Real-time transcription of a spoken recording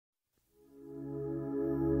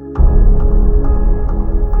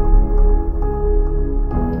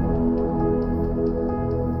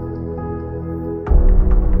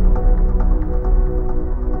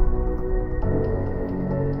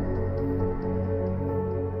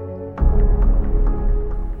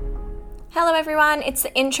Hello everyone, it's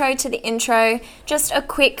the intro to the intro. Just a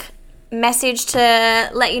quick message to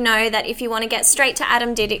let you know that if you want to get straight to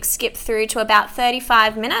Adam Didyk, skip through to about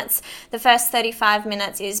 35 minutes. The first 35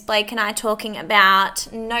 minutes is Blake and I talking about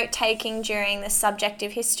note-taking during the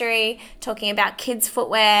subjective history, talking about kids'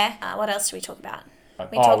 footwear. What else do we talk about?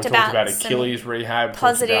 We talked about Achilles rehab,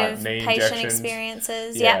 positive knee patient injections,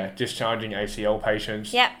 experiences. discharging ACL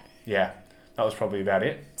patients. Yep. Yeah, that was probably about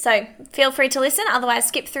it. So feel free to listen, otherwise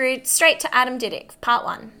skip through straight to Adam Didyk, part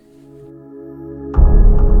 1.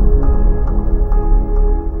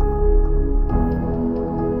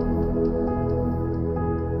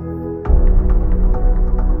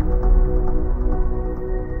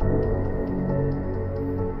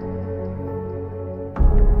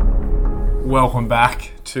 Welcome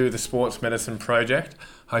back to the Sports Medicine Project.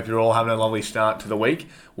 Hope you're all having a lovely start to the week.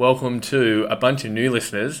 Welcome to a bunch of new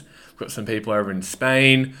listeners. We've got some people over in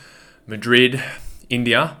Spain, Madrid,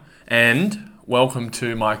 India, and welcome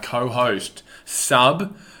to my co-host,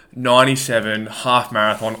 sub 97 half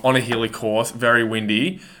marathon on a hilly course, very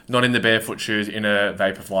windy, not in the barefoot shoes, in a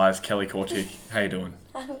Vaporflies, Kelly Korchik. How you doing?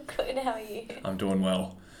 I'm good, how are you? I'm doing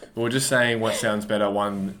well. We were just saying what sounds better,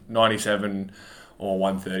 197 or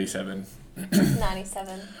 137.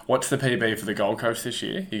 97. What's the PB for the Gold Coast this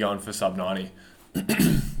year? You're going for sub 90.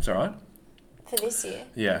 Is that right? For this year?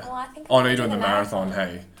 Yeah. Well, I think no, you're doing the marathon,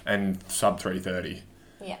 hey, and sub 330.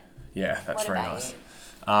 Yeah. Yeah, that's what very about nice. You?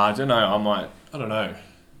 I don't know.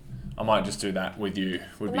 I might just do that with you.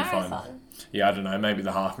 Would the be marathon? Fun. Yeah, I don't know. Maybe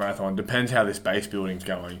the half marathon. Depends how this base building's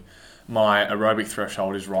going. My aerobic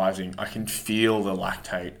threshold is rising. I can feel the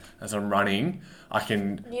lactate as I'm running. I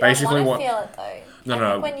can you basically don't want to feel it though.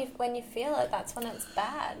 No. When you feel it, that's when it's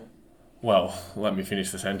bad. Well, let me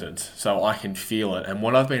finish the sentence. So I can feel it. And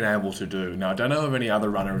what I've been able to do, now I don't know if any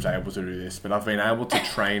other runner is able to do this, but I've been able to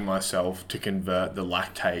train myself to convert the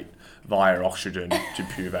lactate via oxygen to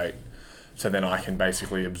puvate. So then I can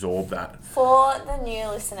basically absorb that. For the new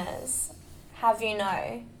listeners,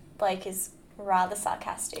 Blake is rather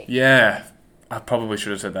sarcastic. Yeah. I probably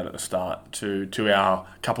should have said that at the start to our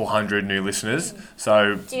couple hundred new listeners.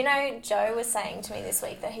 So, do you know Joe was saying to me this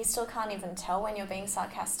week that he still can't even tell when you're being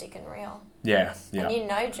sarcastic and real? Yeah. And you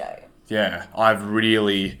know Joe. Yeah, I've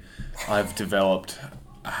developed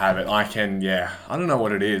a habit. I don't know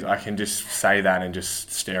what it is. I can just say that and just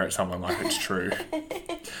stare at someone like it's true.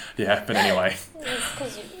 Yeah, but anyway. It's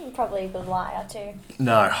because you're probably a good liar too.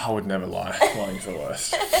 No, I would never lie. Lying's the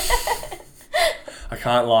worst. I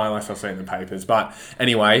can't lie unless I've seen the papers. But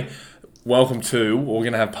anyway, welcome to, we're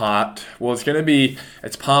going to have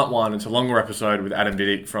it's part 1. It's a longer episode with Adam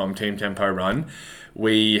Didyk from TeamTempoRun.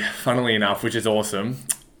 We, funnily enough, which is awesome,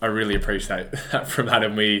 I really appreciate that from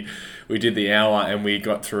Adam. We did the hour and we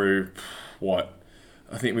got through,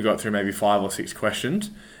 I think we got through maybe 5 or 6 questions.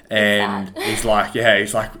 And he's like,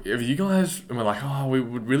 have you guys, and we're like, we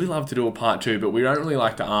would really love to do a part 2, but we don't really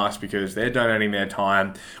like to ask because they're donating their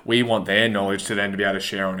time. We want their knowledge to then to be able to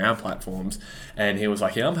share on our platforms. And he was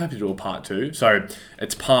like, yeah, I'm happy to do a part 2. So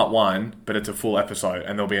it's part 1, but it's a full episode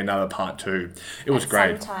and there'll be another part 2. It was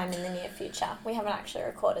great. Sometime in the near future. We haven't actually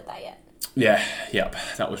recorded that yet. Yeah, yep,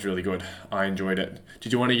 that was really good. I enjoyed it.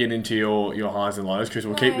 Did you want to get into your highs and lows? Because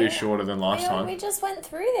we'll keep this shorter than last time. We just went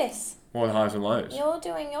through this. What are the highs and lows? You're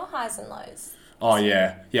doing your highs and lows. Oh,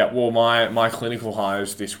 yeah. Yeah, well, my clinical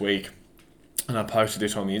highs this week, and I posted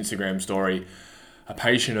this on the Instagram story, a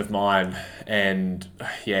patient of mine, and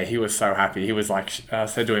yeah, he was so happy. He was like,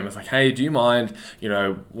 said to him, I was like, hey, do you mind,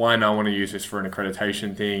 one, I want to use this for an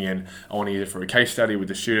accreditation thing, and I want to use it for a case study with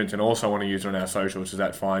the students, and also I want to use it on our socials. Is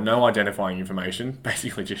that fine? No identifying information,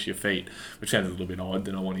 basically just your feet, which sounds a little bit odd.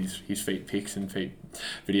 Then I want his feet pics and feet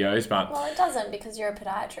videos, but... Well, it doesn't because you're a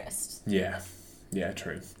podiatrist. Yeah,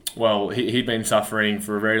 true. Well, he'd been suffering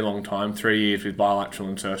for a very long time, 3 years with bilateral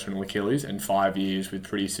insertional Achilles and 5 years with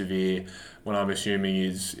pretty severe, what I'm assuming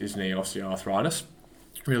is knee osteoarthritis.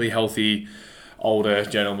 Really healthy, older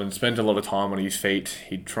gentleman, spent a lot of time on his feet.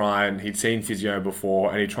 He'd seen physio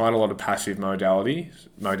before, and he tried a lot of passive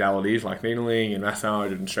modalities like needling and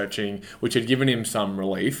massage and stretching, which had given him some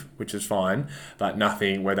relief, which is fine, but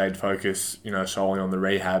nothing where they'd focus, solely on the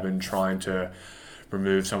rehab and trying to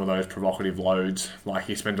remove some of those provocative loads. Like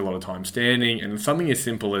he spent a lot of time standing, and something as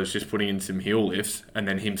simple as just putting in some heel lifts and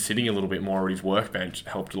then him sitting a little bit more at his workbench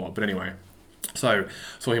helped a lot. But anyway, so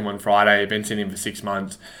saw him on Friday, been seeing him for 6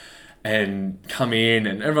 months, and come in,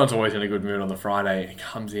 and everyone's always in a good mood on the Friday. He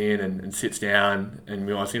comes in and sits down and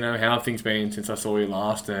realises, how have things been since I saw you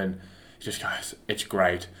last? And He just goes, it's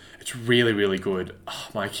great. It's really, really good. Oh,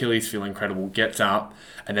 my Achilles feel incredible. Gets up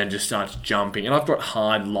and then just starts jumping. And I've got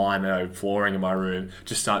hard lino flooring in my room.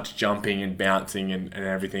 Just starts jumping and bouncing and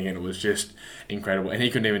everything. And it was just incredible. And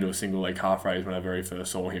he couldn't even do a single leg calf raise when I very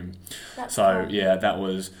first saw him. That's so, cool. yeah, that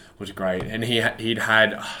was great. And he'd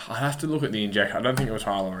had, I have to look at the injection. I don't think it was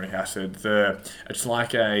hyaluronic acid. It's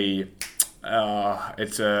like a...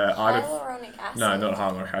 it's a... Hyaluronic acid? No, not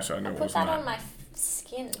hyaluronic acid. I know I it put wasn't that on my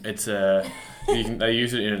skin. It's a... they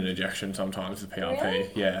use it in an injection sometimes, the PRP.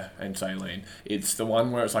 Really? Yeah, and saline. It's the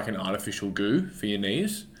one where it's like an artificial goo for your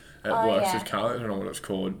knees. It works with colour. I don't know what it's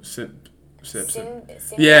called.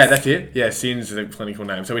 Yeah, that's it. Yeah, SIN's the clinical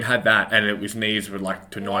name. So we'd had that, and his knees were like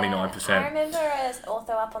to 99%. I remember an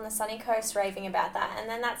author up on the sunny coast raving about that, and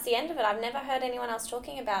then that's the end of it. I've never heard anyone else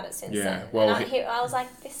talking about it since then. Well, and I was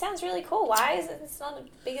like, this sounds really cool. Why is it? It's not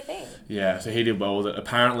a bigger thing. Yeah, so he did well with it.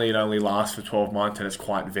 Apparently, it only lasts for 12 months, and it's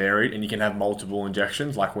quite varied, and you can have multiple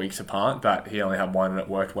injections, like weeks apart, but he only had one, and it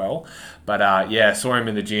worked well. But saw him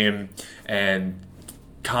in the gym, and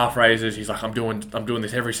calf raises, he's like, I'm doing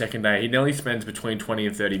this every second day. He nearly spends between 20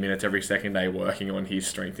 and 30 minutes every second day working on his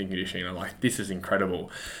strength and conditioning. I'm like, this is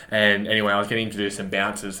incredible. And anyway, I was getting him to do some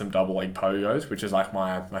bounces, some double leg pogos, which is like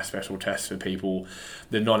my special test for people,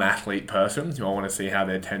 the non-athlete person who I want to see how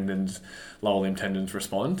their tendons, lower limb tendons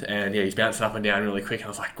respond. And yeah, he's bouncing up and down really quick. And I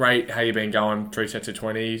was like, great, how you been going? 3 sets of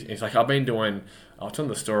 20s? And he's like, I'll tell him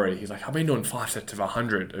the story. He's like, I've been doing 5 sets of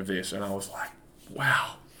 100 of this. And I was like,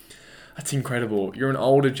 wow. That's incredible. You're an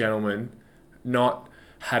older gentleman, not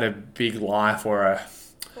had a big life or a...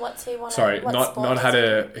 What's he want? Sorry, not had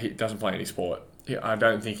a... He doesn't play any sport. I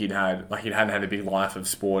don't think he hadn't had a big life of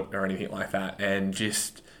sport or anything like that. And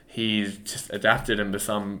he's just adapted and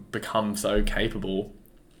become so capable.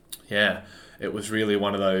 Yeah, it was really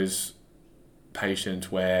one of those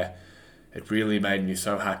patients where it really made me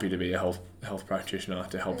so happy to be a health practitioner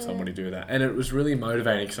to help somebody do that. And it was really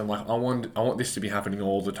motivating because I'm like, I want this to be happening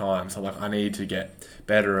all the time. So like, I need to get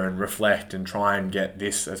better and reflect and try and get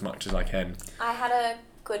this as much as I can. I had a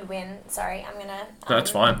good win. Sorry, I'm going to... No,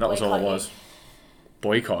 that's fine. That was all it was.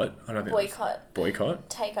 Boycott? I don't think Boycott?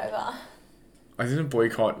 Take over. I didn't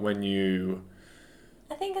boycott when you...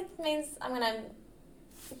 I think it means I'm going to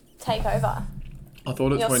take over. I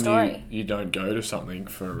thought it's Your when story. you don't go to something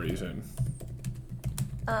for a reason.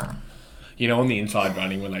 Ah. You know, on the inside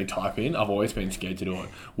running, when they type in, I've always been scared to do it.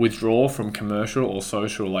 Withdraw from commercial or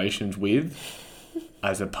social relations with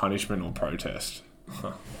as a punishment or protest.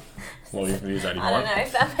 Well, you can use that if you I want. don't know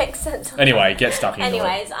if that makes sense. Anyway, get stuck into it.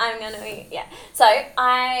 Anyways, I'm going to... Yeah. So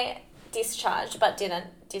I discharged, but didn't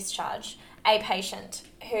discharge, a patient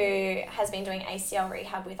who has been doing ACL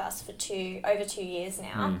rehab with us for over 2 years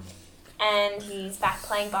now. And he's back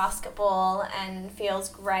playing basketball and feels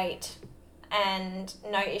great and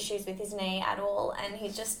no issues with his knee at all. And he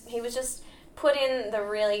was just put in the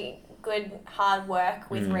really good hard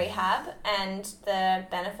work with rehab, and the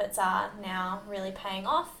benefits are now really paying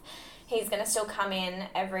off. He's going to still come in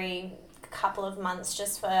every couple of months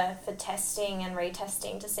just for testing and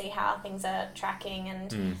retesting to see how things are tracking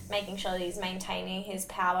and making sure that he's maintaining his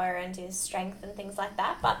power and his strength and things like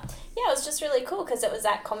that. But yeah, it was just really cool because it was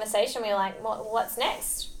that conversation. We were like, what's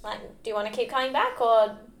next? Like, do you want to keep coming back,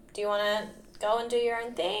 or do you want to go and do your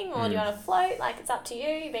own thing, or do you want to float? Like, it's up to you.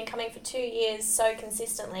 You've been coming for 2 years so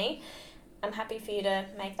consistently. I'm happy for you to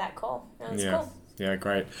make that call. That was cool. Yeah,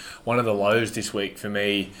 great. One of the lows this week for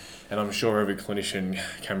me, and I'm sure every clinician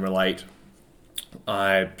can relate,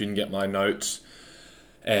 I didn't get my notes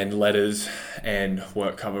and letters and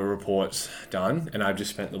work cover reports done, and I've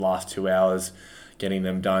just spent the last 2 hours getting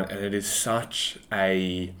them done, and it is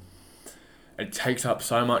it takes up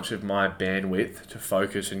so much of my bandwidth to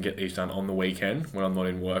focus and get these done on the weekend when I'm not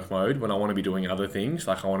in work mode, when I want to be doing other things.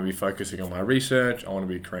 Like, I want to be focusing on my research, I want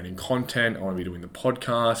to be creating content, I want to be doing the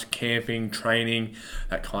podcast, camping, training,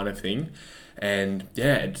 that kind of thing. And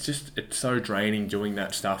yeah, it's so draining doing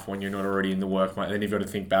that stuff when you're not already in the work mode. And then you've got to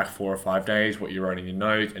think back 4 or 5 days what you wrote in your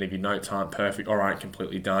notes, and if your notes aren't perfect, all right,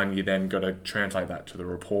 completely done, you then got to translate that to the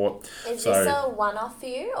report. Is this a one-off for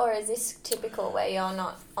you, or is this typical where you're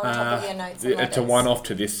not on top of your notes and letters? It's a one-off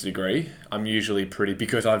to this degree. I'm usually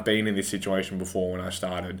because I've been in this situation before when I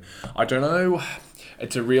started. I don't know,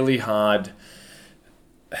 it's a really hard...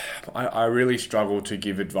 I really struggle to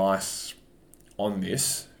give advice on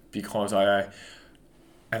this, because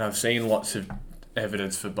I've seen lots of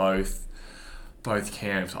evidence for both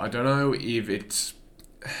camps. I don't know if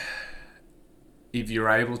you're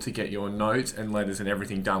able to get your notes and letters and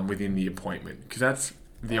everything done within the appointment, because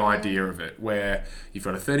the idea of it, where you've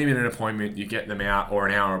got a 30-minute appointment, you get them out, or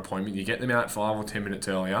an hour appointment, you get them out 5 or 10 minutes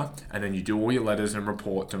earlier, and then you do all your letters and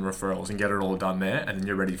reports and referrals and get it all done there, and then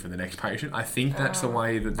you're ready for the next patient. I think that's the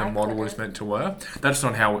way that the model is meant to work. That's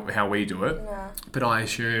not how we do it, but I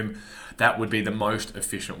assume that would be the most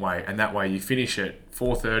efficient way, and that way you finish at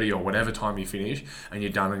 4:30 or whatever time you finish, and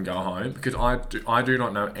you're done and go home. Because I do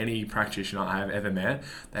not know any practitioner I have ever met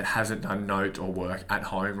that hasn't done notes or work at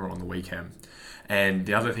home or on the weekend. And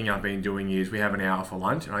the other thing I've been doing is we have an hour for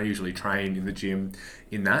lunch, and I usually train in the gym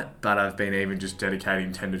in that, but I've been even just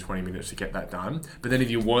dedicating 10 to 20 minutes to get that done. But then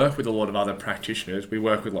if you work with a lot of other practitioners, we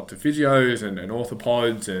work with lots of physios and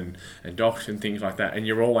orthopods and docs and things like that, and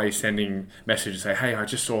you're always sending messages, say, hey, I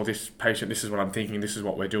just saw this patient, this is what I'm thinking, this is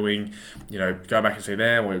what we're doing, go back and see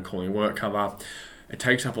them, we're calling work cover. It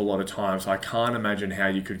takes up a lot of time, so I can't imagine how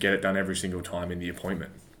you could get it done every single time in the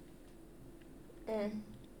appointment.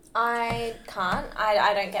 I can't.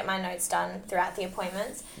 I don't get my notes done throughout the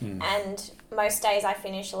appointments. And most days I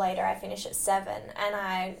finish later. I finish at 7 and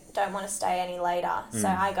I don't want to stay any later. So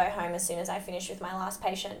I go home as soon as I finish with my last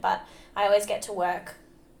patient. But I always get to work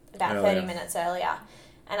about 30 minutes earlier.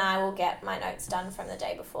 And I will get my notes done from the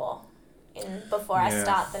day before. Before I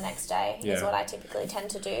start the next day is what I typically tend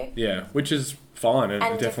to do. Yeah, which is fine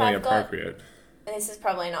and definitely appropriate. And this is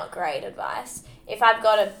probably not great advice. If I've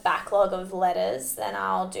got a backlog of letters, then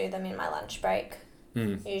I'll do them in my lunch break,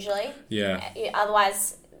 usually. Yeah.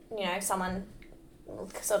 Otherwise, if someone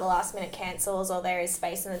sort of last minute cancels or there is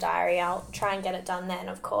space in the diary, I'll try and get it done then,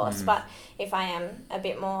 of course. But if I am a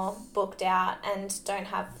bit more booked out and don't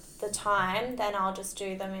have the time, then I'll just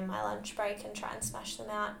do them in my lunch break and try and smash them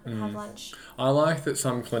out and have lunch. I like that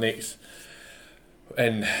some clinics...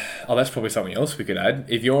 And that's probably something else we could add.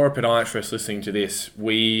 If you're a podiatrist listening to this,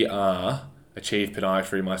 we are, Achieve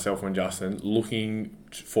Podiatry, myself and Justin, looking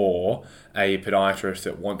for a podiatrist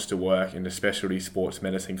that wants to work in a specialty sports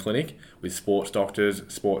medicine clinic with sports doctors,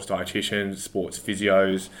 sports dietitians, sports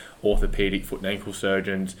physios, orthopaedic foot and ankle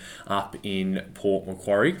surgeons up in Port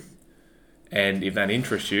Macquarie. And if that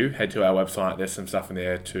interests you, head to our website. There's some stuff in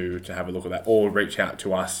there to have a look at that, or reach out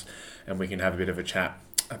to us and we can have a bit of a chat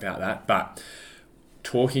about that. But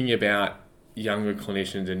talking about younger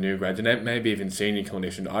clinicians and new grads, and maybe even senior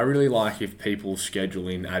clinicians, I really like if people schedule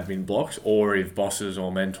in admin blocks, or if bosses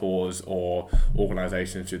or mentors or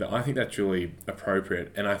organisations do that. I think that's really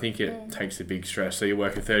appropriate, and I think it takes a big stress. So you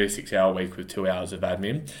work a 36-hour week with 2 hours of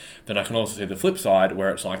admin. Then I can also see the flip side, where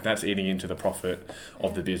it's like that's eating into the profit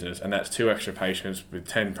of the business, and that's 2 extra patients with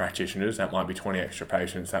 10 practitioners. That might be 20 extra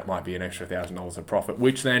patients. That might be an extra $1,000 of profit,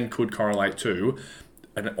 which then could correlate to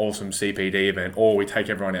an awesome CPD event, or we take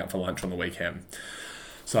everyone out for lunch on the weekend.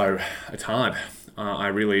 So it's hard.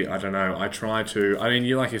 I don't know. I try to,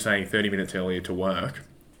 you're saying 30 minutes earlier to work.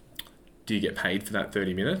 Do you get paid for that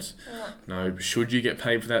 30 minutes? No. Should you get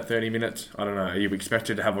paid for that 30 minutes? I don't know. Are you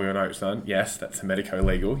expected to have all your notes done? Yes, that's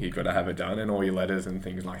medico-legal. You've got to have it done, and all your letters and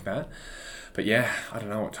things like that. But yeah, I don't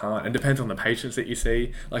know what time. It depends on the patients that you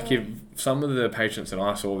see. If some of the patients that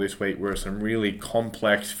I saw this week were some really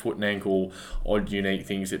complex foot and ankle, odd, unique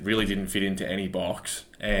things that really didn't fit into any box.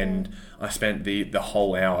 And I spent the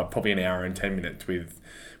whole hour, probably an hour and 10 minutes with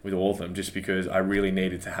all of them, just because I really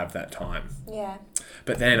needed to have that time. Yeah.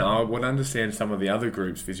 But then I would understand some of the other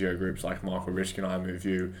groups, physio groups like Michael Risk and I Move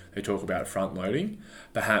You, they talk about front loading.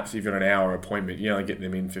 Perhaps if you've got an hour appointment, you only get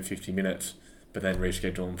them in for 50 minutes. But then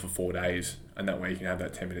reschedule them for 4 days, and that way you can have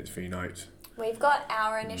that 10 minutes for your notes. We've got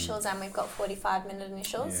hour initials and we've got 45-minute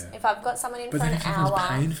initials. Yeah. If I've got someone in for an hour... But then someone's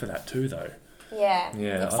paying for that too, though. Yeah.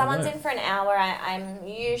 If someone's in for an hour, I'm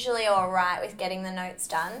usually all right with getting the notes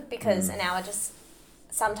done, because an hour just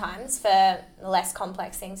sometimes, for less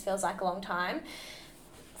complex things, feels like a long time.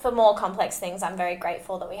 For more complex things, I'm very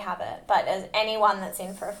grateful that we have it. But as anyone that's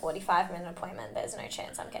in for a 45-minute appointment, there's no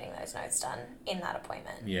chance I'm getting those notes done in that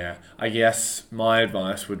appointment. Yeah. I guess my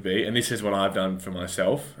advice would be, and this is what I've done for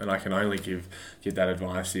myself, and I can only give that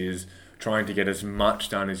advice, is trying to get as much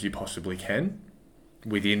done as you possibly can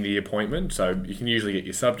within the appointment. So you can usually get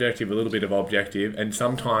your subjective, a little bit of objective, and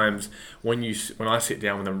sometimes when I sit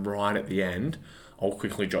down with them right at the end, I'll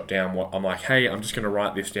quickly jot down what I'm like, hey, I'm just going to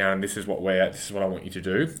write this down. This is what this is what I want you to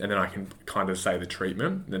do. And then I can kind of say the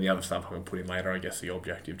treatment. And then the other stuff I can put in later, I guess, the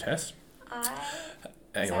objective test.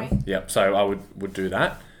 Hang on. Yep. So I would do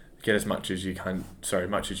that. Get as much as you can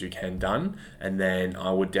done. And then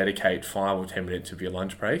I would dedicate 5 or 10 minutes of your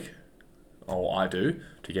lunch break. Or I do,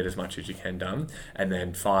 to get as much as you can done. And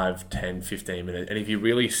then 5, 10, 15 minutes. And if you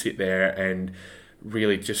really sit there and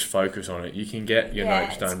really just focus on it. You can get your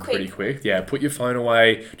notes done quick. pretty quick. Yeah, put your phone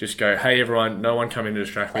away. Just go, hey everyone, no one come in to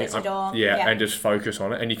distract me. Close your door. Yeah, and just focus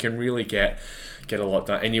on it, and you can really get a lot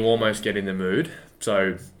done, and you almost get in the mood.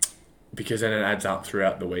 So because then it adds up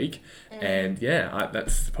throughout the week, and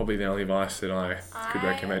that's probably the only advice that I could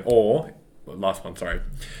recommend. Or last one, sorry,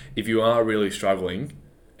 if you are really struggling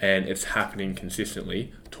and it's happening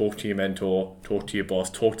consistently, talk to your mentor, talk to your boss,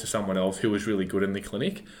 talk to someone else who is really good in the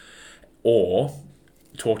clinic, or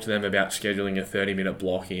talk to them about scheduling a 30-minute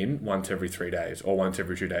block in once every 3 days or once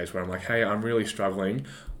every 2 days where I'm like, hey, I'm really struggling.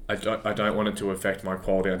 I don't want it to affect my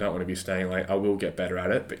quality. I don't want to be staying late. I will get better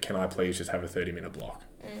at it, but can I please just have a 30-minute block?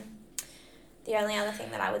 The only other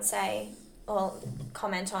thing that I would say or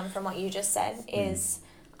comment on from what you just said is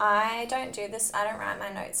I don't do this. I don't write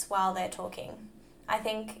my notes while they're talking. I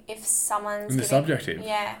think if someone's subjective.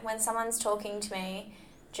 Yeah, when someone's talking to me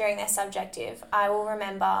during their subjective, I will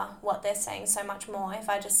remember what they're saying so much more if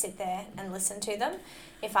I just sit there and listen to them.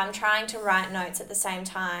 If I'm trying to write notes at the same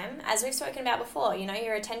time, as we've spoken about before,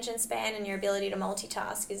 your attention span and your ability to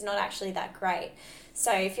multitask is not actually that great.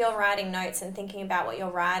 So if you're writing notes and thinking about what you're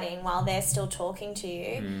writing while they're still talking to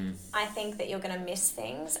you, I think that you're going to miss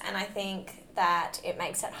things, and I think that it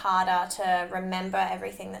makes it harder to remember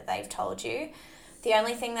everything that they've told you. The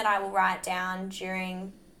only thing that I will write down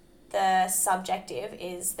during the subjective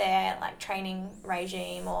is their training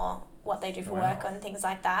regime or what they do for work and things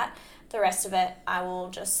like that. The rest of it, I will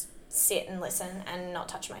just sit and listen and not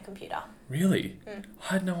touch my computer. Really?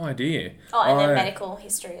 I had no idea. Oh, and their medical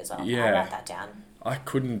history as well. Yeah. I write that down. I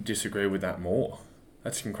couldn't disagree with that more.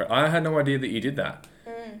 That's incredible. I had no idea that you did that.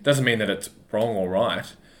 Doesn't mean that it's wrong or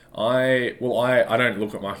right. I don't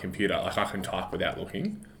look at my computer. I can type without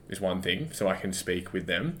looking is one thing, so I can speak with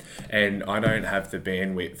them. And I don't have the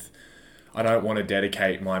bandwidth. I don't want to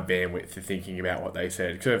dedicate my bandwidth to thinking about what they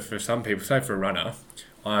said. So for some people, say for a runner,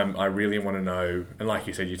 I really want to know, and like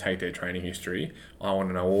you said, you take their training history. I want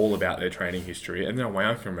to know all about their training history, and then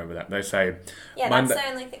I can remember that. They say, that's the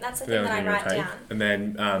only thing. That's the thing that I write down. And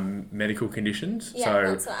then medical conditions. Yeah, so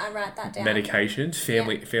that's what I write that down. Medications,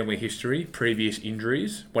 family history, previous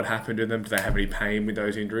injuries, what happened to them, do they have any pain with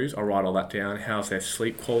those injuries? I'll write all that down. How's their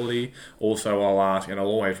sleep quality? Also, I'll ask, and I'll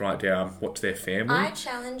always write down what's their family. I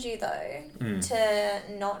challenge you though to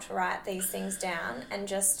not write these things down and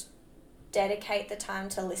just dedicate the time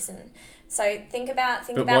to listen. So think about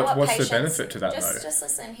what what's patients... the benefit to that though? Just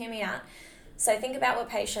listen, hear me out. So think about what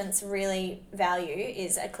patients really value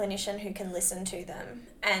is a clinician who can listen to them.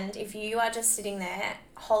 And if you are just sitting there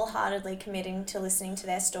wholeheartedly committing to listening to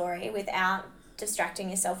their story without distracting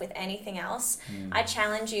yourself with anything else, I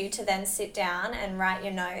challenge you to then sit down and write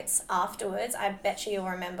your notes afterwards. I bet you'll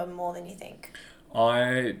remember more than you think.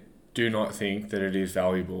 I do not think that it is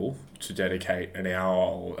valuable to dedicate an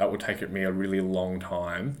hour. That would take me a really long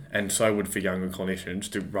time, and so would for younger clinicians,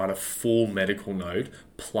 to write a full medical note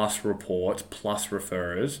plus reports plus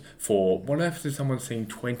referrers for what happens if someone's seeing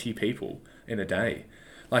 20 people in a day.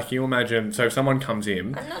 Like, you imagine, so if someone comes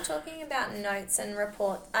in... I'm not talking about notes and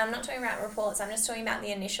reports. I'm not talking about reports. I'm just talking about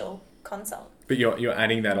the initial consult. But you're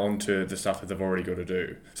adding that onto the stuff that they've already got to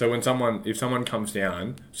do. So if someone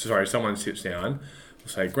sits down, we'll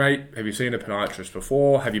say, great, have you seen a podiatrist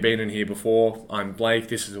before? Have you been in here before? I'm Blake,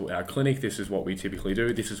 this is our clinic, this is what we typically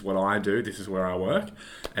do, this is what I do, this is where I work.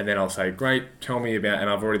 And then I'll say, great, tell me about, and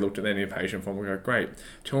I've already looked at their new patient form, we'll go, great,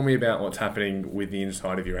 tell me about what's happening with the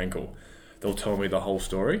inside of your ankle. They'll tell me the whole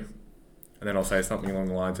story. And then I'll say something along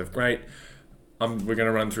the lines of, great, we're going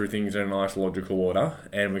to run through things in a nice logical order,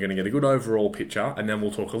 and we're going to get a good overall picture, and then we'll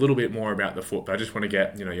talk a little bit more about the foot. But I just want to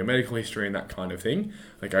get, your medical history and that kind of thing.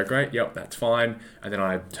 They go, great, yep, that's fine. And then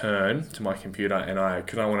I turn to my computer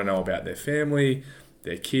because I want to know about their family,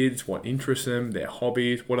 their kids, what interests them, their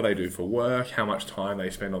hobbies, what do they do for work, how much time they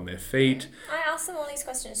spend on their feet. I ask them all these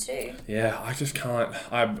questions too. Yeah, I just can't.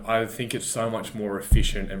 I think it's so much more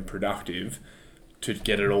efficient and productive to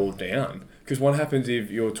get it all down. Because what happens if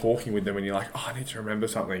you're talking with them and you're like, I need to remember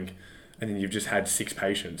something, and then you've just had 6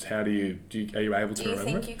 patients? How are you able to remember? Do you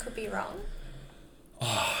think you could be wrong?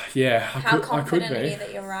 Yeah, How confident I could be. Are you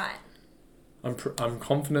that you're right? I'm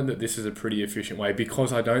confident that this is a pretty efficient way,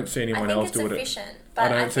 because I don't see anyone else do it. Efficient, I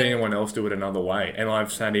don't see anyone else do it another way. And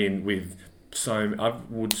I've sat in with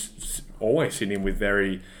always sit in with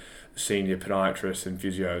very senior podiatrists and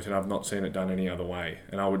physios, and I've not seen it done any other way.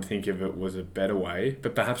 And I would think if it was a better way,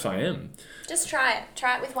 but perhaps I am. Just try it.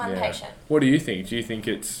 Try it with one patient. What do you think? Do you think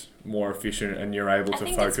it's more efficient and you're able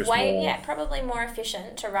to focus more? Yeah, probably more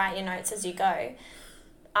efficient to write your notes as you go.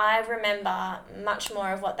 I remember much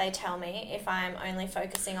more of what they tell me if I'm only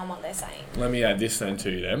focusing on what they're saying. Let me add this then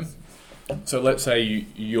to them. So let's say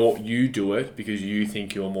you do it because you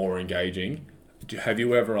think you're more engaging. Have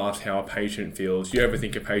you ever asked how a patient feels? Do you ever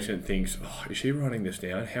think a patient thinks, oh, is she writing this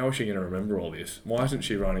down? How is she going to remember all this? Why isn't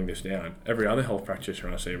she writing this down? Every other health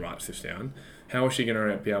practitioner I see writes this down. How is she going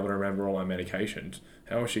to be able to remember all my medications?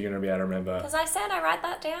 How is she going to be able to remember? Because I said I write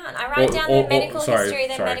that down. I write down their medical history,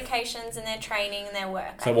 their medications, and their training and their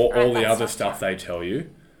work. So all the other stuff they tell you,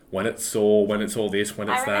 when it's sore, when it's all this, when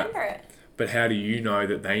it's that. I remember it. But how do you know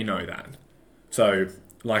that they know that? So,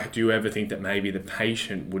 like, do you ever think that maybe the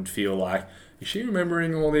patient would feel like, is she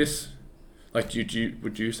remembering all this? Like, would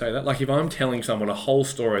you say that? Like, if I'm telling someone a whole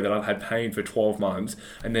story that I've had pain for 12 months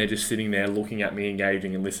and they're just sitting there looking at me,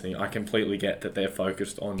 engaging and listening, I completely get that they're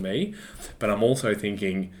focused on me. But I'm also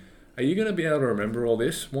thinking, are you going to be able to remember all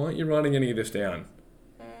this? Why aren't you writing any of this down?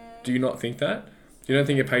 Do you not think that? You don't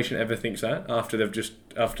think a patient ever thinks that after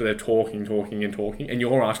they're talking, and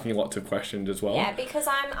you're asking lots of questions as well? Yeah, because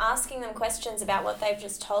I'm asking them questions about what they've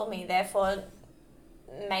just told me, therefore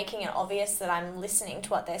making it obvious that I'm listening to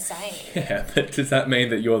what they're saying. Yeah, but does that mean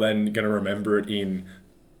that you're then going to remember it in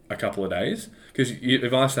a couple of days? Because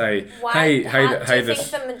if I say, do you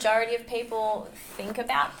think the majority of people think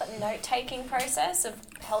about the note-taking process of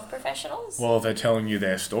health professionals? Well, if they're telling you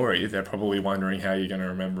their story, they're probably wondering how you're going to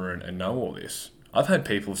remember and know all this. I've had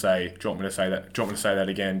people say, do you want me to say that? Do you want me to say that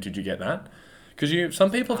again? Did you get that? Because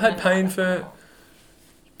some people have had pain for...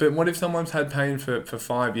 But what if someone's had pain for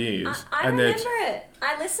 5 years? I remember it.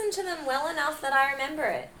 I listen to them well enough that I remember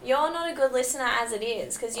it. You're not a good listener as it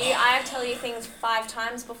is, because I tell you things 5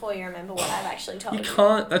 times before you remember what I've actually told you. You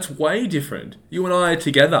can't. That's way different. You and I are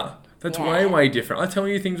together. That's way different. I tell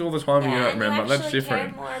you things all the time and you don't remember. That's different.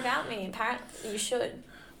 You care more about me. Apparently, you should.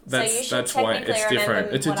 That's why it's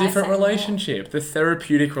different. It's a different relationship. The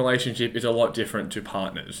therapeutic relationship is a lot different to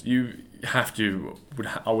partners. You have to,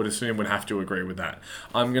 I would assume, would have to agree with that.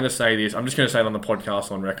 I'm going to say this. I'm just going to say it on the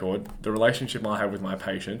podcast on record. The relationship I have with my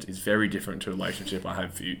patient is very different to the relationship I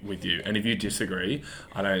have with you. And if you disagree,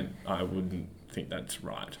 I wouldn't think that's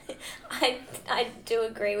right. I do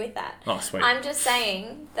agree with that. Oh, sweet. I'm just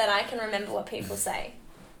saying that I can remember what people say.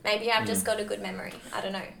 Maybe I've just got a good memory. I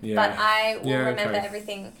don't know. Yeah. But I will remember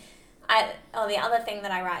everything. The other thing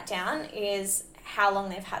that I write down is how long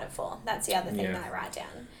they've had it for. That's the other thing that I write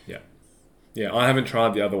down. Yeah. Yeah, I haven't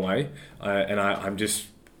tried the other way. I'm just,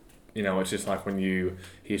 it's just like when you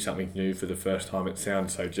hear something new for the first time, it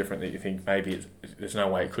sounds so different that you think maybe there's no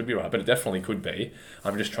way it could be right. But it definitely could be.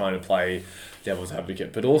 I'm just trying to play devil's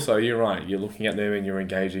advocate. But also, you're right. You're looking at them and you're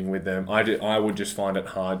engaging with them. I would just find it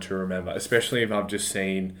hard to remember, especially if I've just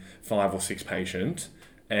seen 5 or 6 patients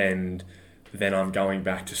and then I'm going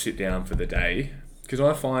back to sit down for the day. Because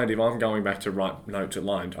I find if I'm going back to write notes at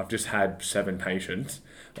line, I've just had 7 patients.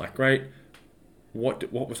 Like, great,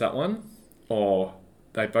 what was that one? Or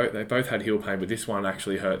they both had heel pain, but this one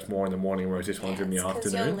actually hurts more in the morning, whereas this one's in the afternoon.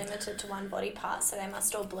 Because you're limited to one body part, so they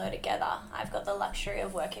must all blur together. I've got the luxury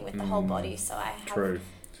of working with the whole body, so I have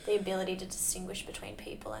the ability to distinguish between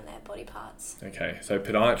people and their body parts. Okay, so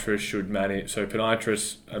podiatrists should manage. So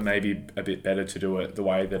podiatrists are maybe a bit better to do it the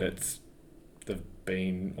way that it's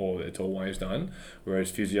been or it's always done,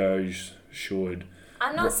 whereas physios should.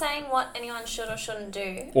 I'm not saying what anyone should or shouldn't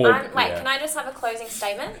do. Can I just have a closing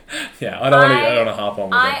statement? Yeah, I don't want to harp on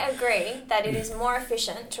with I agree that it is more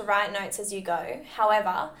efficient to write notes as you go.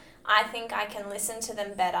 However, I think I can listen to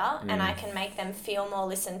them better and I can make them feel more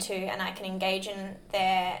listened to and I can engage in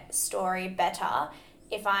their story better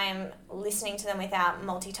if I am listening to them without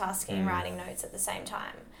multitasking and writing notes at the same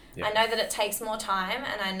time. Yep. I know that it takes more time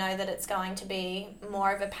and I know that it's going to be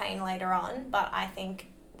more of a pain later on, but I think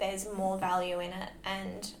there's more value in it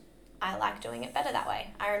and I like doing it better that way.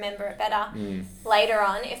 I remember it better later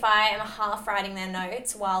on if I am half writing their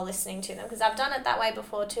notes while listening to them, because I've done it that way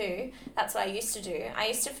before too. That's what I used to do. I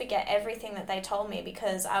used to forget everything that they told me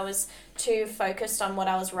because I was too focused on what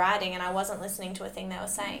I was writing and I wasn't listening to a thing they were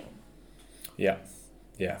saying. Yeah.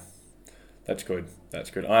 That's good.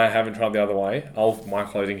 I haven't tried the other way. My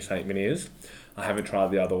closing statement is I haven't tried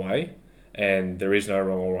the other way and there is no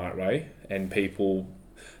wrong or right way, and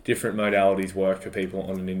different modalities work for people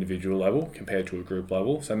on an individual level compared to a group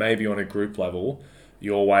level. So maybe on a group level,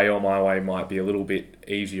 your way or my way might be a little bit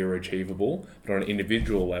easier achievable, but on an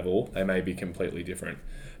individual level, they may be completely different.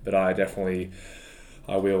 But I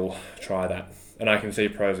will try that. And I can see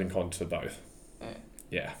pros and cons to both.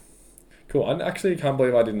 Yeah. Cool. I actually can't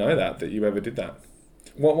believe I didn't know that you ever did that.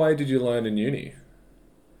 What way did you learn in uni?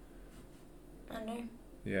 I don't know.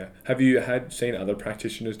 Yeah. Have you seen other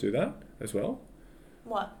practitioners do that as well?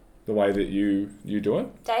 What? The way that you do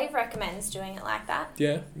it? Dave recommends doing it like that.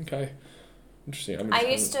 Yeah, okay. Interesting. I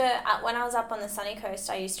used to, when I was up on the sunny coast,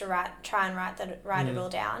 I used to try and write it all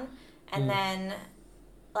down. And then,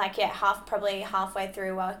 probably halfway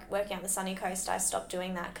through working on the sunny coast, I stopped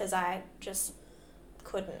doing that because I just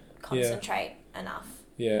couldn't concentrate enough.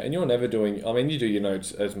 Yeah, and you're never doing... I mean, you do your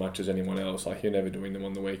notes as much as anyone else. Like, you're never doing them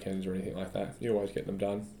on the weekends or anything like that. You always get them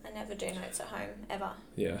done. I never do notes at home, ever.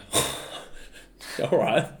 Yeah. All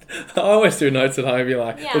right. I always do notes at home. You're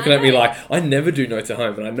looking at me like, I never do notes at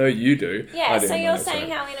home, but I know you do. Yeah, so you're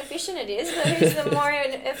saying how inefficient it is, but who's the more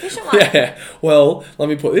efficient one? Yeah. Well, let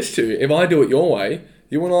me put this to you. If I do it your way,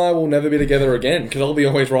 you and I will never be together again because I'll be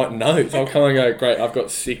always writing notes. I'll come and go, great, I've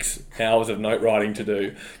got 6 hours of note writing to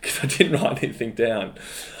do because I didn't write anything down.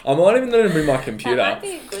 I might even let him bring my computer. That might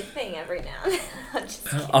be a good thing every now and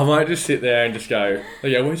then. I might just sit there and just go,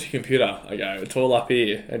 okay, where's your computer? I go, it's all up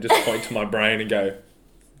here, and just point to my brain and go,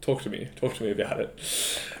 talk to me about it.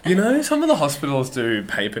 You know, some of the hospitals do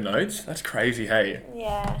paper notes. That's crazy, hey?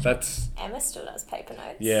 Yeah. Emma still does paper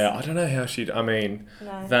notes. Yeah, I don't know how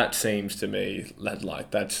no. That seems to me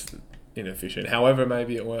that's inefficient. However,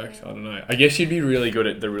 maybe it works. I don't know. I guess you'd be really good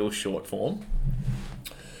at the real short form.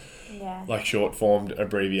 Yeah. Like short formed,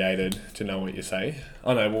 abbreviated to know what you say.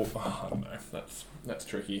 I don't know. That's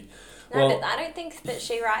tricky. No, but I don't think that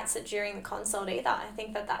she writes it during the consult either. I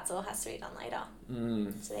think that's all has to be done later.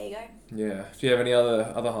 So there you go. Yeah. Do you have any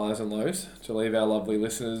other highs and lows to leave our lovely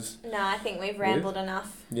listeners? No, I think we've rambled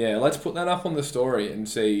enough. Yeah, let's put that up on the story and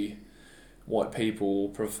see what people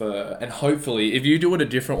prefer. And hopefully, if you do it a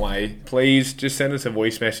different way, please just send us a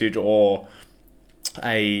voice message or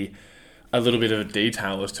a little bit of a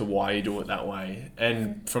detail as to why you do it that way.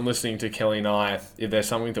 And from listening to Kelly and I, if there's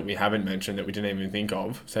something that we haven't mentioned that we didn't even think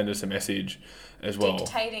of, send us a message as well.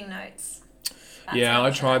 Dictating notes.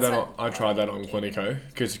 I tried that on Clinico,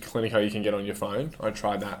 because Clinico you can get on your phone. I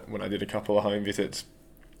tried that when I did a couple of home visits.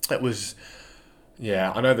 It was,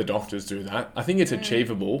 I know the doctors do that. I think it's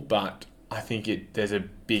achievable, but I think there's a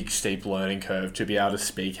big steep learning curve to be able to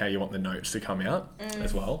speak how you want the notes to come out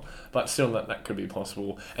as well. But still, that could be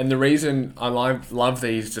possible. And the reason I love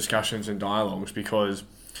these discussions and dialogues because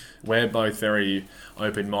we're both very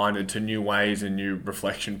open-minded to new ways and new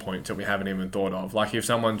reflection points that we haven't even thought of. Like if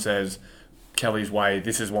someone says, Kelly's way,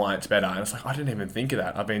 this is why it's better. And it's like, I didn't even think of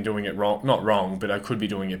that. I've been doing it wrong. Not wrong, but I could be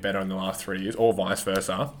doing it better in the last 3 years or vice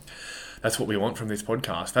versa. That's what we want from this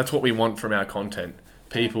podcast. That's what we want from our content.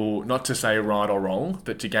 People, not to say right or wrong,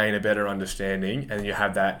 but to gain a better understanding, and you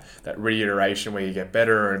have that reiteration where you get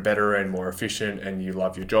better and better and more efficient, and you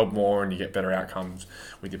love your job more, and you get better outcomes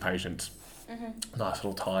with your patients. Nice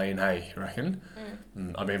little tie-in, hey, you reckon?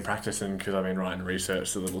 I've been practicing because I've been writing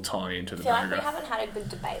research, the little tie-in to the paragraph. I feel like we haven't had a good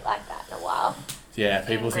debate like that in a while. Yeah,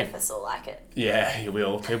 people think... Griffiths will like it. Yeah, he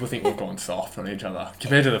will. People think we've gone soft on each other.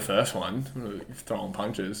 Compared to the first one, throwing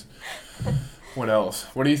punches. What else?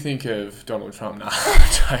 What do you think of Donald Trump? Nah,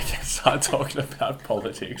 I can start talking about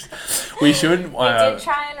politics. We should... We did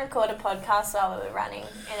try and record a podcast while we were running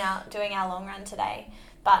doing our long run today.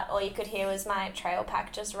 But all you could hear was my trail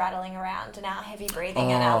pack just rattling around and our heavy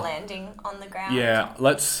breathing and our landing on the ground. Yeah,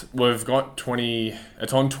 we've got 20,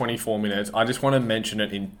 it's on 24 minutes. I just want to mention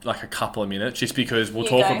it in like a couple of minutes just because we'll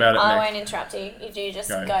talk about it next. I won't interrupt you. You do just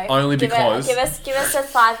go. Only because... Give us a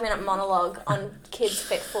 5-minute monologue on kids'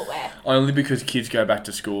 fit footwear. Only because kids go back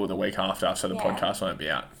to school the week after, so the podcast won't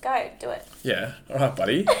be out. Go, do it. Yeah. All right,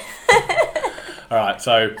 buddy. All right,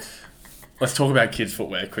 so let's talk about kids'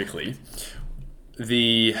 footwear quickly.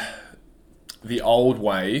 The old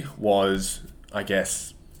way was, I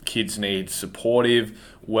guess, kids need supportive,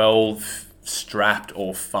 well-strapped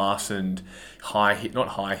or fastened, not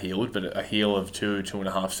high-heeled, but a heel of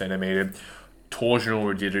 2.5 centimetre, torsional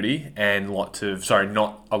rigidity, and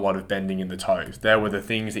not a lot of bending in the toes. There were the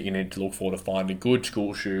things that you need to look for to find a good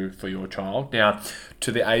school shoe for your child. Now,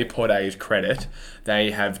 to the A-Pod A's credit,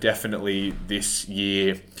 they have definitely this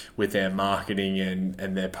year, with their marketing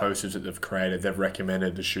and their posters that they've created, they've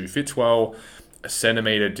recommended the shoe fits well, a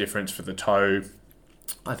centimetre difference for the toe.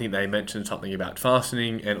 I think they mentioned something about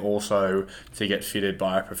fastening and also to get fitted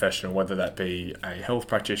by a professional, whether that be a health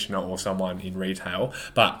practitioner or someone in retail.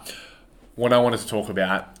 But what I wanted to talk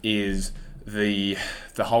about is the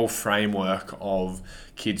whole framework of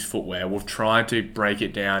kids' footwear. We've tried to break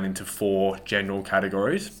it down into 4 general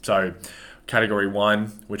categories. So category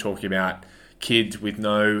 1, we're talking about kids with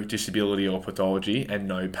no disability or pathology and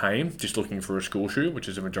no pain, just looking for a school shoe, which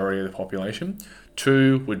is a majority of the population.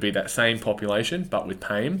 2 would be that same population, but with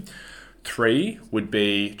pain. 3 would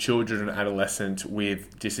be children and adolescents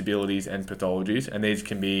with disabilities and pathologies, and these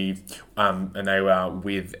can be, and they are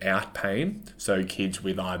without pain. So kids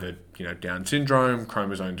with either Down syndrome,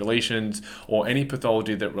 chromosome deletions, or any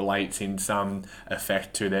pathology that relates in some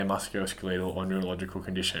effect to their musculoskeletal or neurological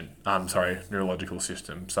condition. Neurological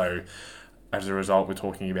system. So as a result, we're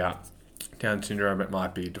talking about Down syndrome. It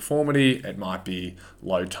might be deformity, it might be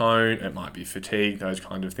low tone, it might be fatigue, those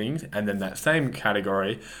kind of things. And then that same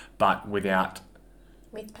category, but with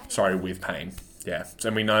pain. Yeah. So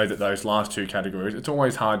we know that those last two categories, it's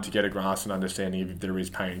always hard to get a grasp and understanding if there is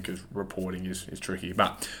pain because reporting is tricky.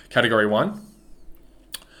 But category 1,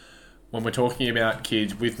 when we're talking about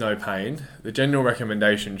kids with no pain, the general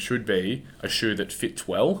recommendation should be a shoe that fits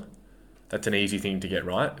well. That's an easy thing to get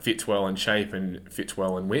right. Fits well in shape and fits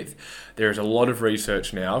well in width. There is a lot of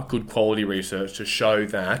research now, good quality research, to show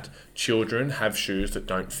that children have shoes that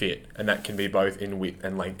don't fit. And that can be both in width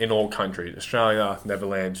and length in all countries. Australia,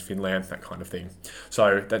 Netherlands, Finland, that kind of thing.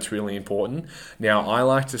 So that's really important. Now, I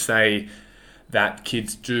like to say that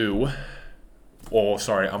kids are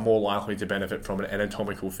more likely to benefit from an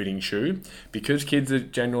anatomical fitting shoe. Because kids are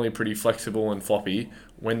generally pretty flexible and floppy,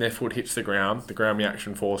 when their foot hits the ground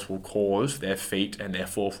reaction force will cause their feet and their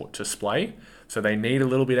forefoot to splay. So they need a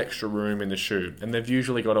little bit extra room in the shoe, and they've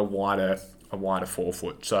usually got a wider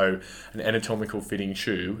forefoot. So an anatomical fitting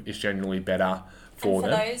shoe is generally better for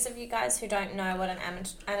them. And for those of you guys who don't know what an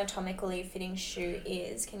anatomically fitting shoe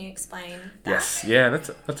is, can you explain that? Yes, yeah,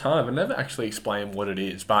 that's hard. I've never actually explained what it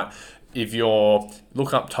is, but if you're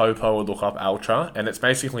look up Topo or look up Ultra, and it's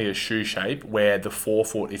basically a shoe shape where the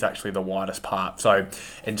forefoot is actually the widest part. So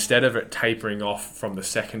instead of it tapering off from the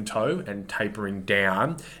second toe and tapering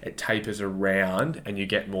down, it tapers around and you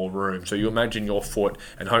get more room. So you imagine your foot,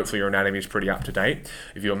 and hopefully your anatomy is pretty up to date.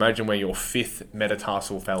 If you imagine where your 5th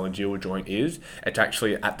metatarsal phalangeal joint is, it's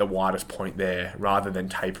actually at the widest point there rather than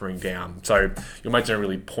tapering down. So you imagine a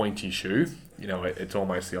really pointy shoe, it's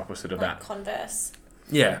almost the opposite of like that. Converse.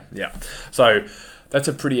 Yeah. So that's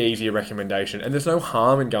a pretty easy recommendation. And there's no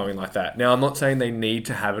harm in going like that. Now, I'm not saying they need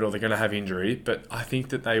to have it or they're going to have injury, but I think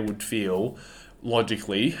that they would feel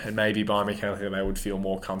logically and maybe biomechanically they would feel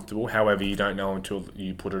more comfortable. However, you don't know until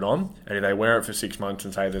you put it on. And if they wear it for 6 months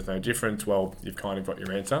and say there's no difference, well, you've kind of got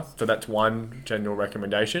your answer. So that's one general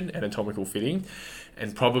recommendation, anatomical fitting,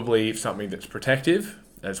 and probably something that's protective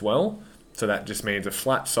as well. So that just means a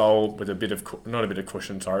flat sole with not a bit of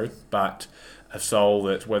cushion, but a sole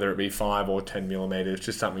that, whether it be 5 or 10 millimeters,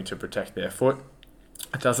 just something to protect their foot.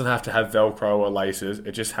 It doesn't have to have Velcro or laces.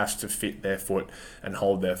 It just has to fit their foot and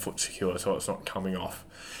hold their foot secure so it's not coming off.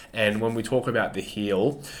 And when we talk about the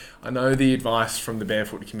heel, I know the advice from the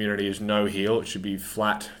barefoot community is no heel. It should be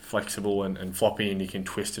flat, flexible and floppy, and you can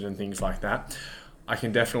twist it and things like that. I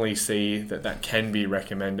can definitely see that can be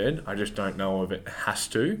recommended. I just don't know if it has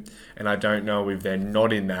to. And I don't know if they're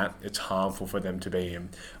not in that, it's harmful for them to be in.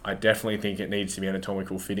 I definitely think it needs to be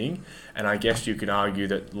anatomical fitting. And I guess you could argue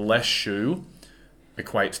that less shoe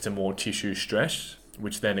equates to more tissue stress,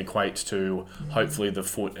 which then equates to hopefully the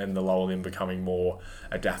foot and the lower limb becoming more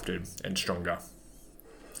adapted and stronger.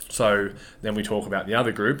 So then we talk about the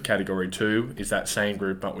other group, category 2, is that same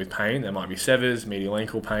group but with pain. There might be severs, medial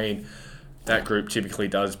ankle pain. That group typically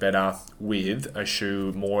does better with a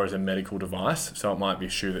shoe more as a medical device. So it might be a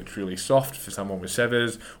shoe that's really soft for someone with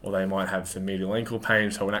severs, or they might have some medial ankle pain,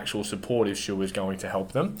 so an actual supportive shoe is going to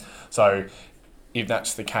help them. So if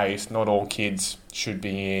that's the case, not all kids should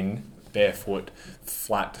be in barefoot,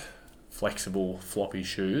 flat, flexible, floppy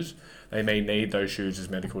shoes. They may need those shoes as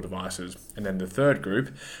medical devices. And then the third group,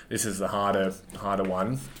 this is the harder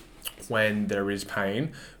one, when there is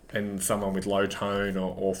pain and someone with low tone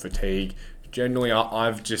or fatigue. Generally,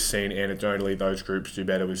 I've just seen anecdotally those groups do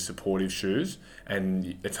better with supportive shoes,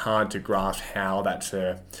 and it's hard to grasp how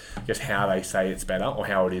how they say it's better or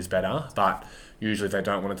how it is better, but usually they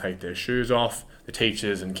don't want to take their shoes off. The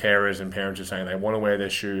teachers and carers and parents are saying they want to wear their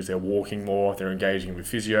shoes, they're walking more, they're engaging with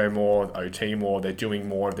physio more, OT more, they're doing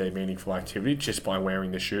more of their meaningful activity just by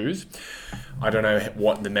wearing the shoes. I don't know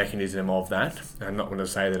what the mechanism of that. I'm not going to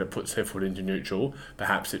say that it puts their foot into neutral.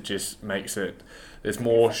 Perhaps it just makes it, there's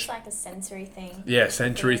more... It's like a sensory thing. Yeah,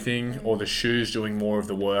 sensory thing, or the shoes doing more of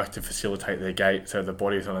the work to facilitate their gait so the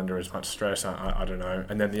body's not under as much stress. I don't know.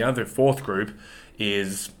 And then the other fourth group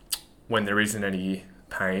is when there isn't any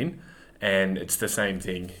pain, and it's the same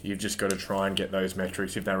thing. You've just got to try and get those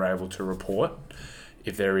metrics if they're able to report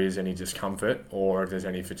if there is any discomfort or if there's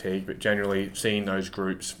any fatigue. But generally seeing those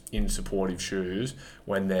groups in supportive shoes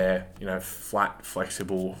when they're flat,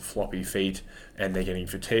 flexible, floppy feet and they're getting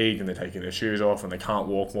fatigued and they're taking their shoes off and they can't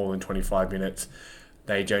walk more than 25 minutes,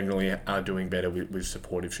 they generally are doing better with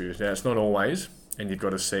supportive shoes. Now, it's not always, and you've got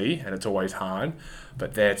to see, and it's always hard,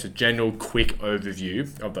 but that's a general quick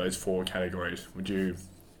overview of those 4 categories. Would you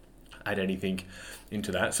add anything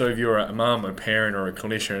into that? So if you're a mum, a parent, or a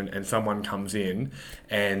clinician, and someone comes in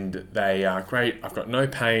and they are great, I've got no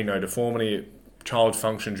pain, no deformity, child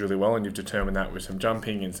functions really well, and you've determined that with some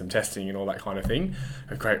jumping and some testing and all that kind of thing,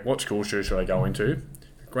 great, what school shoes should I go into?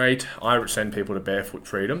 Great, I send people to Barefoot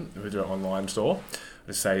Freedom, who's an online store,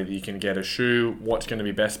 to say that you can get a shoe. What's going to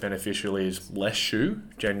be best beneficial is less shoe,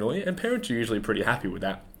 generally, and parents are usually pretty happy with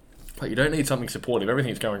that. But you don't need something supportive.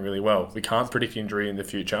 Everything's going really well. We can't predict injury in the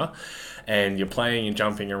future, and you're playing and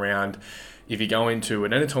jumping around. If you go into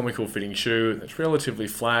an anatomical fitting shoe that's relatively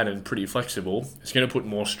flat and pretty flexible, it's going to put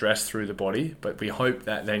more stress through the body, but we hope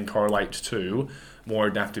that then correlates to more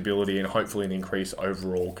adaptability and hopefully an increased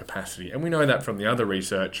overall capacity. And we know that from the other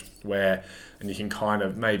research where, and you can kind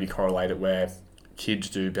of maybe correlate it where kids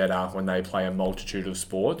do better when they play a multitude of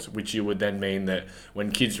sports, which you would then mean that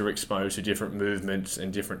when kids are exposed to different movements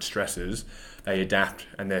and different stresses, they adapt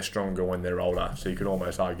and they're stronger when they're older. So you could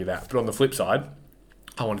almost argue that. But on the flip side,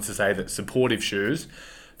 I wanted to say that supportive shoes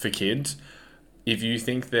for kids, if you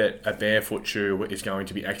think that a barefoot shoe is going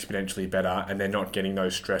to be exponentially better and they're not getting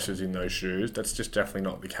those stresses in those shoes, that's just definitely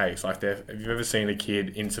not the case. Like, have you ever seen a kid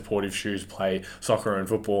in supportive shoes play soccer and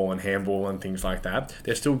football and handball and things like that?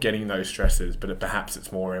 They're still getting those stresses, but perhaps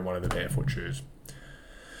it's more in one of the barefoot shoes.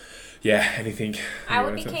 Yeah, anything? I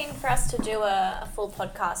would be keen for us to do a full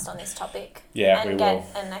podcast on this topic. Yeah, and get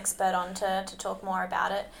an expert on to talk more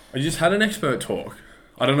about it. I just had an expert talk.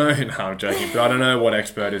 I don't know, no, I'm joking, but I don't know what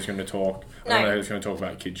expert is going to talk. I don't know who's going to talk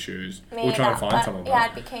about kids' shoes. We'll try and find someone. Yeah,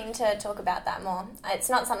 I'd be keen to talk about that more. It's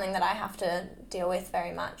not something that I have to deal with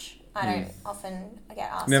very much. I don't often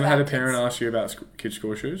get asked. Never about had a parent ask you about kids'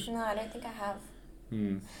 school shoes? No, I don't think I have.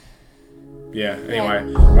 Yeah,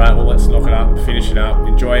 anyway. Right, well, let's knock it up, finish it up.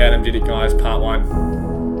 Enjoy Adam Didyk, guys, part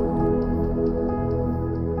 1.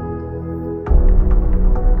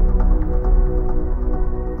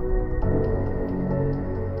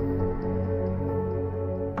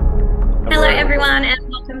 Hello everyone, and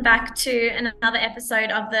welcome back to another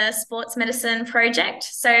episode of the Sports Medicine Project.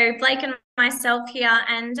 So Blake and myself here,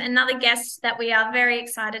 and another guest that we are very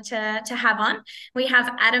excited to have on. We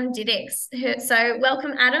have Adam Didyk. So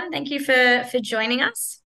welcome, Adam. Thank you for joining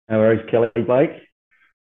us. No worries, Kelly, Blake.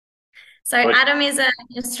 So Adam is an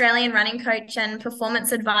Australian running coach and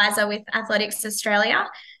performance advisor with Athletics Australia.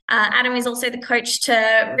 Adam is also the coach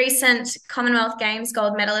to recent Commonwealth Games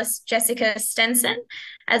gold medalist Jessica Stenson,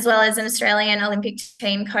 as well as an Australian Olympic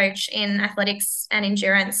team coach in athletics and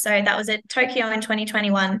endurance. So that was at Tokyo in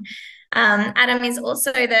 2021. Adam is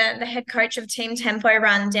also the head coach of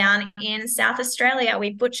TeamTempoRun down in South Australia. We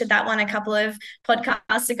butchered that one a couple of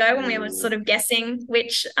podcasts ago when we were sort of guessing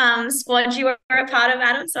which squad you were a part of,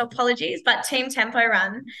 Adam. So apologies, but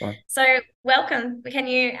TeamTempoRun. Right. So welcome. Can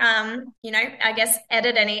you, I guess,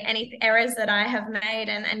 edit any errors that I have made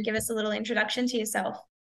and give us a little introduction to yourself?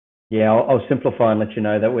 Yeah, I'll simplify and let you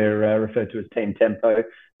know that we're referred to as Team Tempo,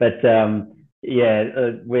 but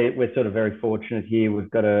we're sort of very fortunate here. We've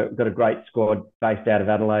got a great squad based out of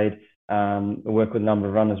Adelaide. We work with a number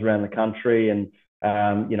of runners around the country, and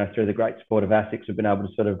through the great support of ASICS, we've been able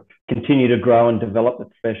to sort of continue to grow and develop the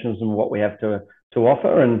professionals and what we have to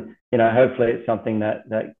offer. And hopefully it's something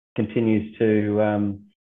that continues to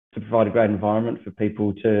provide a great environment for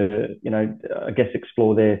people to I guess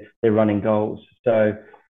explore their running goals. So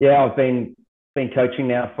yeah, I've been coaching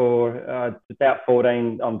now for about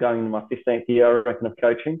 14. I'm going into my 15th year, I reckon, of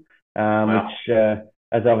coaching, wow. Which,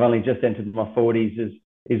 as I've only just entered my 40s,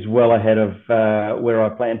 is well ahead of where I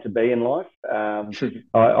plan to be in life. I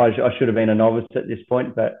should have been a novice at this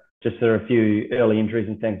point, but just there are a few early injuries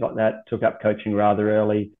and things like that. Took up coaching rather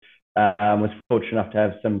early. Was fortunate enough to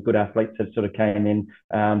have some good athletes that sort of came in,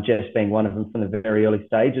 Jess being one of them from the very early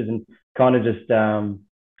stages, and kind of just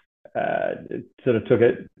sort of took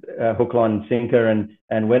it hook, line and sinker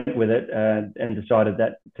and went with it, and decided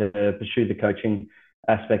that to pursue the coaching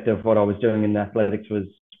aspect of what I was doing in athletics was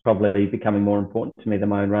probably becoming more important to me than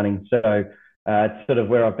my own running. So it's sort of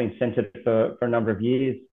where I've been centered for a number of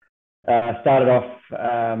years. I started off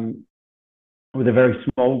with a very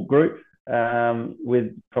small group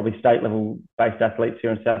with probably state level based athletes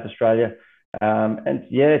here in South Australia. And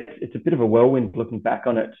yeah, it's a bit of a whirlwind looking back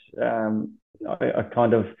on it. I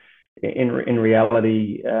kind of, in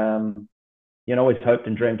reality, always hoped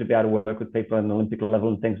and dreamed to be able to work with people at an Olympic level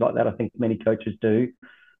and things like that. I think many coaches do.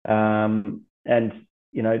 And,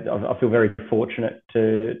 I feel very fortunate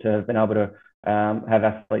to have been able to have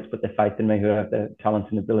athletes put their faith in me who have the talent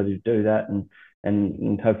and ability to do that.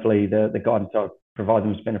 And hopefully the guidance I've provide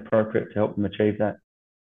them has been appropriate to help them achieve that.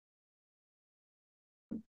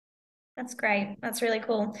 That's great. That's really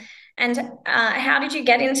cool. And how did you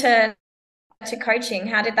get into coaching?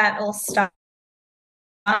 How did that all start?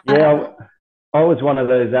 Yeah, I was one of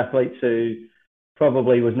those athletes who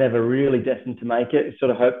probably was never really destined to make it.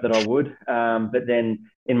 Sort of hoped that I would, but then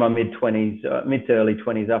in my mid to early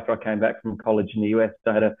 20s, after I came back from college in the US,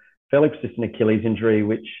 I had a fairly persistent Achilles injury,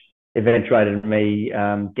 which eventuated me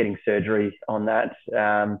getting surgery on that.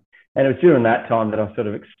 And it was during that time that I sort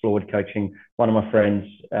of explored coaching one of my friends.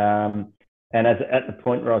 And at the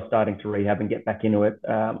point where I was starting to rehab and get back into it,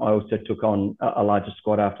 I also took on a larger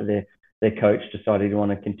squad after their coach decided to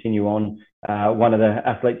want to continue on. One of the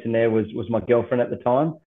athletes in there was my girlfriend at the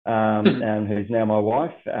time, who's now my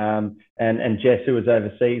wife. And Jess, who was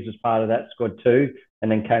overseas, was part of that squad too, and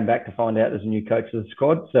then came back to find out there's a new coach of the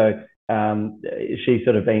squad. So she's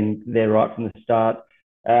sort of been there right from the start.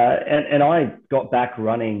 And I got back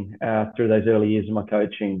running through those early years of my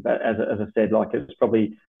coaching. But as I said, like it was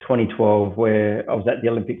probably 2012 where I was at the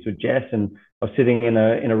Olympics with Jess, and I was sitting in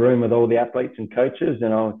a room with all the athletes and coaches,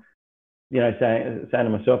 and I was, saying to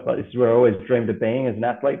myself, like, this is where I always dreamed of being as an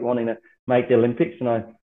athlete, wanting to make the Olympics. And I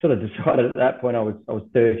sort of decided at that point I was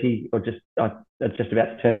 30, or I was just about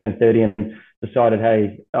to turn 30, and decided,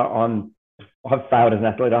 hey, I've failed as an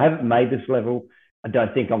athlete. I haven't made this level. I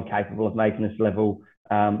don't think I'm capable of making this level.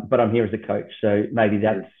 But I'm here as a coach, so maybe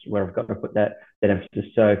that's where I've got to put that emphasis.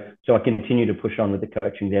 So I continue to push on with the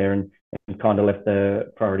coaching there, and kind of left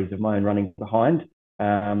the priorities of my own running behind.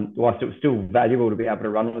 Whilst it was still valuable to be able to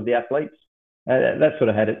run with the athletes, that sort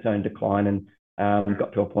of had its own decline, and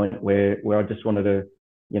got to a point where I just wanted to,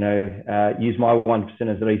 use my 1%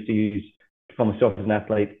 that I used to use for myself as an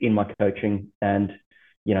athlete in my coaching. And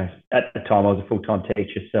at the time I was a full-time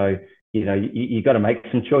teacher, so you got to make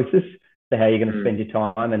some choices to how you're going to spend your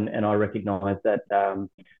time, and I recognised that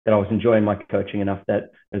that I was enjoying my coaching enough that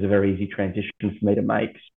it was a very easy transition for me to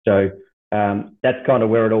make. So that's kind of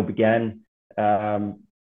where it all began.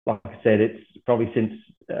 Like I said, it's probably since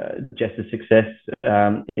Jess's success,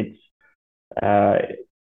 it's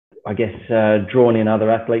I guess drawn in other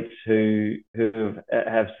athletes who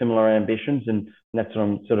have similar ambitions, and that's what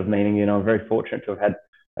I'm sort of meaning. I'm very fortunate to have had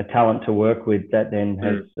a talent to work with that then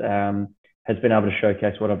has been able to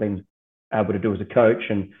showcase what I've been able to do as a coach,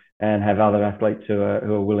 and have other athletes who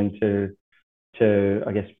are willing to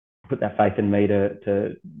I guess put that faith in me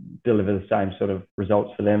to deliver the same sort of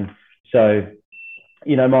results for them. So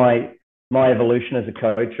my evolution as a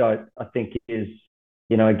coach, I think is,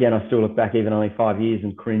 again, I still look back even only 5 years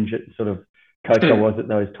and cringe at the sort of coach I was at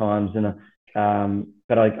those times. And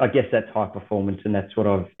but I guess that's high performance, and that's what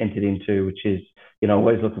I've entered into, which is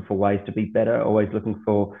always looking for ways to be better, always looking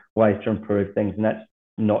for ways to improve things. And that's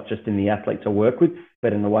not just in the athletes I work with,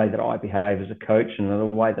 but in the way that I behave as a coach, and the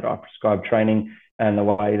way that I prescribe training, and the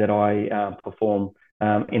way that I perform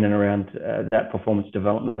in and around that performance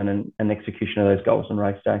development and execution of those goals on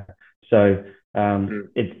race day. So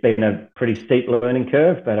it's been a pretty steep learning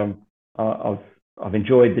curve, but I've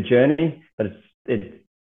enjoyed the journey. But it's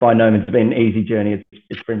by no means been an easy journey.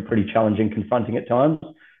 It's been pretty challenging, confronting at times.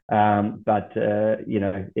 But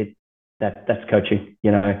that's coaching.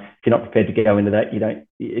 If you're not prepared to go into that,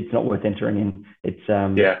 it's not worth entering in. It's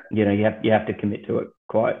you have to commit to it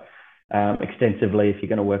quite extensively if you're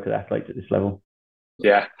going to work with athletes at this level.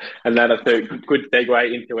 Yeah, and that's a good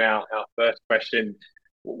segue into our first question.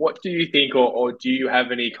 What do you think, or do you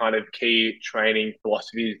have any kind of key training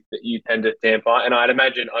philosophies that you tend to stand by? And I'd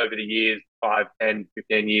imagine over the years, 5, 10,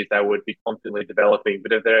 15 years, they would be constantly developing.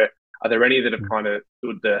 But are there any that have kind of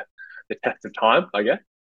stood the test of time, I guess?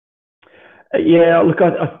 Yeah, look,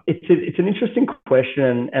 it's an interesting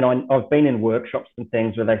question, and I've been in workshops and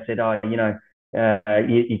things where they said,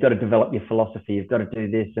 you've got to develop your philosophy, you've got to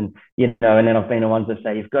do this, and and then I've been the ones that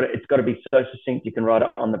say it's got to be so succinct you can write it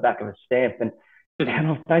on the back of a stamp, and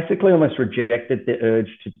I've basically almost rejected the urge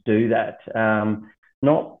to do that,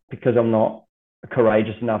 not because I'm not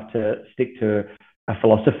courageous enough to stick to a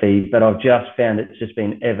philosophy, but I've just found it's just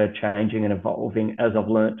been ever changing and evolving as I've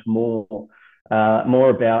learnt more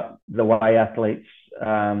about the way athletes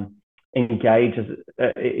engage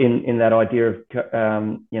in that idea of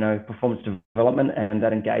performance development and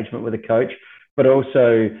that engagement with a coach, but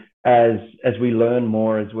also as we learn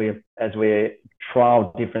more, as we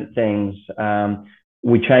trial different things,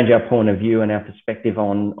 we change our point of view and our perspective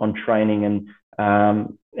on training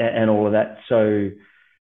and all of that. So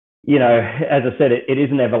as I said, it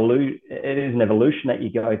is an evolution that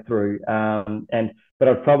you go through, but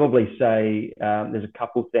I'd probably say there's a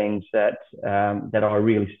couple things that I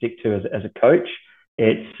really stick to as a coach.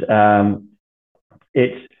 It's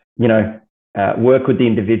work with the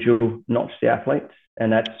individual, not just the athletes.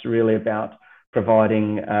 And that's really about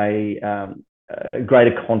providing a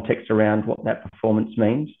greater context around what that performance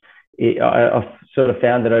means. I've sort of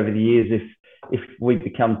found that over the years, if we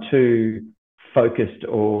become too focused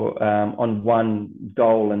or on one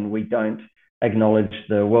goal and we don't acknowledge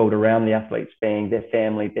the world around the athletes, being their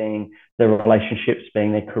family, being their relationships,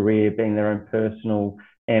 being their career, being their own personal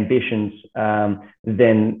ambitions,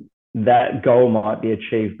 then that goal might be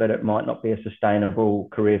achieved, but it might not be a sustainable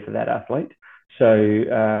career for that athlete. So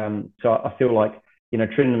I feel like,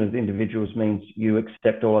 treating them as individuals means you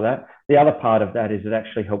accept all of that. The other part of that is it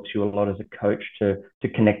actually helps you a lot as a coach to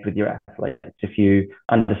connect with your athletes. If you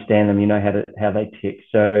understand them, you know how they tick.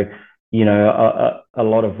 So, a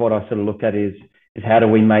lot of what I sort of look at is how do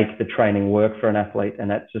we make the training work for an athlete? And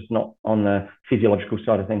that's just not on the physiological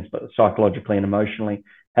side of things, but psychologically and emotionally.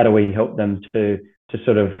 How do we help them to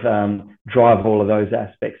sort of drive all of those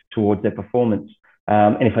aspects towards their performance?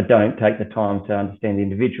 And if I don't take the time to understand the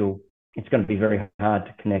individual, it's going to be very hard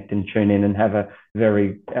to connect and tune in and have a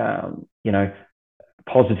very,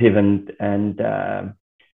 positive and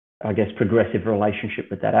I guess progressive relationship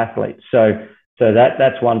with that athlete. So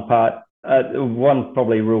that's one part. One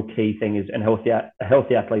probably real key thing is a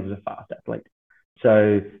healthy athlete is a fast athlete.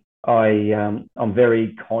 So I'm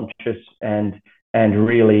very conscious and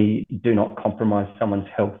really do not compromise someone's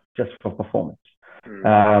health just for performance.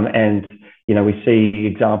 And we see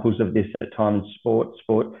examples of this at times in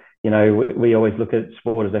sport. We always look at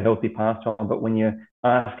sport as a healthy pastime, but when you're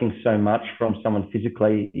asking so much from someone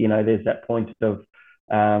physically, there's that point of,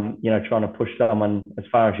 trying to push someone as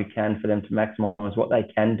far as you can for them to maximize what they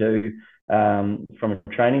can do from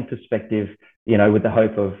a training perspective, with the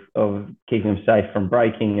hope of keeping them safe from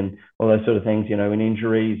breaking and all those sort of things, and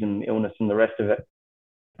injuries and illness and the rest of it.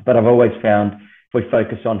 But I've always found if we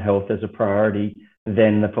focus on health as a priority,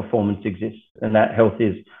 then the performance exists. And that health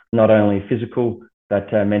is not only physical,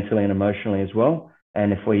 but mentally and emotionally as well.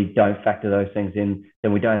 And if we don't factor those things in,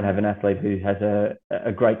 then we don't have an athlete who has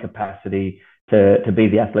a great capacity to be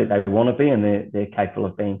the athlete they want to be and they're capable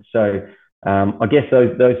of being. So I guess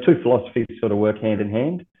those two philosophies sort of work hand in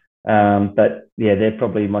hand. But yeah, they're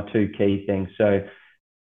probably my two key things. So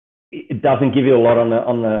it doesn't give you a lot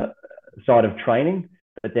on the side of training,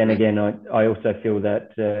 but then again, I also feel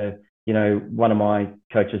that one of my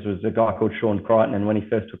coaches was a guy called Sean Crichton, and when he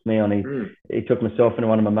first took me on, he took myself and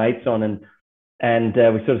one of my mates on, and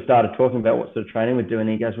we sort of started talking about what sort of training we're doing.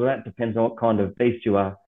 And he goes, "Well, that depends on what kind of beast you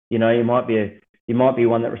are. You might be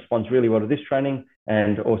one that responds really well to this training,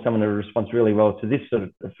 or someone that responds really well to this sort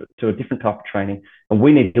of to a different type of training, and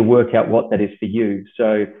we need to work out what that is for you."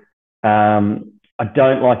 So I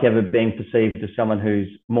don't like ever being perceived as someone who's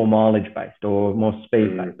more mileage based or more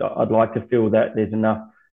speed based. I'd like to feel that there's enough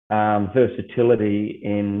versatility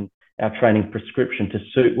in our training prescription to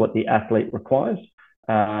suit what the athlete requires,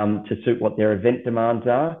 to suit what their event demands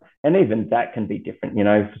are. And even that can be different.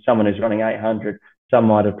 For someone who's running 800, some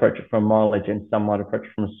might approach it from mileage and some might approach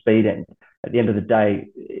it from a speed end. At the end of the day,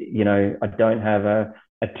 I don't have a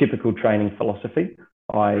typical training philosophy.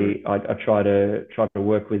 I try to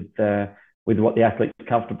work with what the athlete's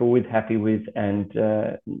comfortable with, happy with, and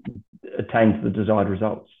attains the desired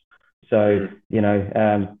results. So,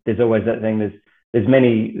 there's always that thing. There's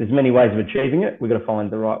many ways of achieving it. We've got to find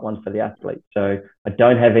the right one for the athlete. So I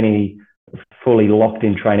don't have any fully locked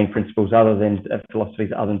in training principles other than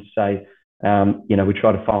philosophies, other than to say, we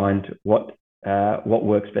try to find what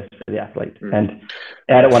works best for the athlete. And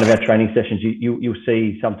out at one of our training sessions, you'll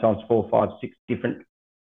see sometimes 4, 5, 6 different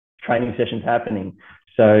training sessions happening.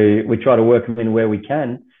 So we try to work them in where we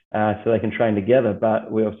can so they can train together,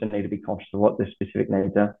 but we also need to be conscious of what their specific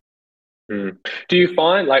needs are. Do you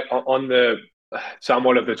find, like, on the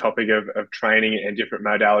somewhat of the topic of training and different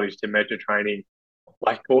modalities to measure training,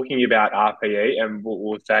 like talking about RPE, and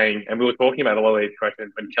we were talking about a lot of these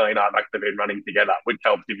questions when Kelly and I have actually been running together, which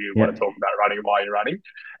helps if you want to talk about running while you're running.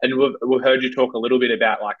 And we've heard you talk a little bit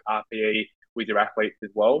about like RPE with your athletes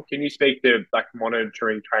as well. Can you speak to like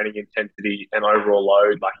monitoring training intensity and overall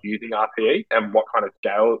load, like using RPE, and what kind of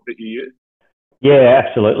scale that you use? Yeah,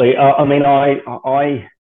 absolutely. I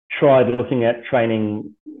tried looking at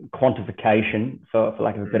training quantification, for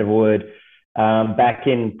lack of a better word, back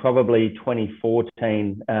in probably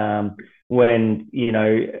 2014, when,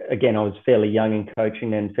 again, I was fairly young in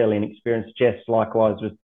coaching and fairly inexperienced. Jess, likewise,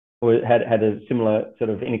 had a similar sort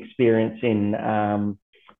of inexperience in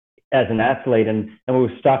as an athlete, and we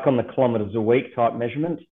were stuck on the kilometers a week type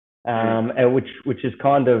measurement, which is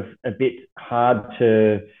kind of a bit hard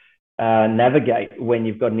to navigate when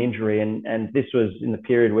you've got an injury. And this was in the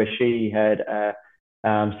period where she had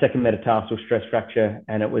second metatarsal stress fracture,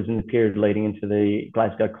 and it was in the period leading into the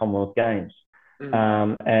Glasgow Commonwealth Games.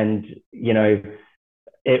 And, you know,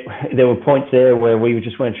 there were points there where we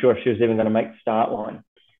just weren't sure if she was even going to make the start line.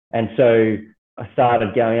 And so I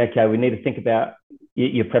started going, okay, we need to think about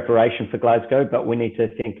your preparation for Glasgow, but we need to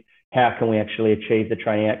think, how can we actually achieve the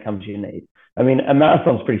training outcomes you need? I mean, a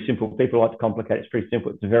marathon's pretty simple. People like to complicate it. It's pretty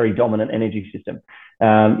simple. It's a very dominant energy system,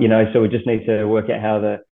 you know, so we just need to work out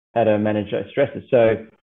how to manage those stresses. So,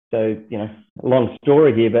 you know, long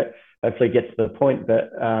story here, but hopefully it gets to the point.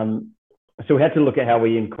 But so we had to look at how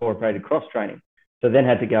we incorporated cross training. So then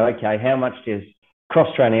had to go, okay, how much does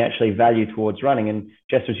cross training actually value towards running? And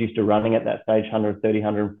Jess was used to running at that stage 130,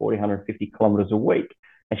 140, 150 kilometers a week.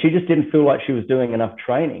 And she just didn't feel like she was doing enough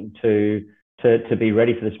training to be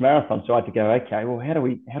ready for this marathon. So I had to go, okay, well, how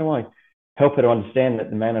do I help her to understand that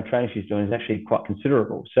the amount of training she's doing is actually quite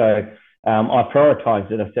considerable? So I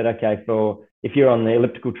prioritized it. I said, okay, if you're on the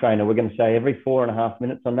elliptical trainer, we're going to say every 4.5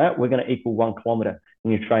 minutes on that, we're going to equal 1 kilometer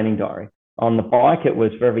in your training diary. On the bike, it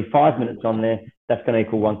was for every 5 minutes on there, that's going to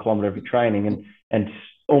equal 1 kilometer of your training. And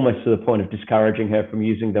almost to the point of discouraging her from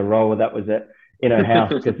using the rower that was in her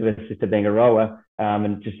house because of her sister being a rower,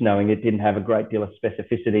 and just knowing it didn't have a great deal of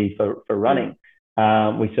specificity for running.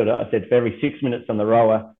 I said for every 6 minutes on the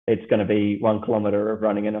rower, it's going to be 1 kilometer of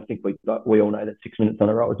running. And I think we all know that 6 minutes on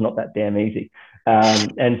the rower is not that damn easy.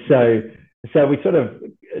 And so we sort of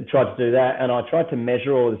tried to do that. And I tried to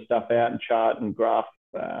measure all the stuff out and chart and graph,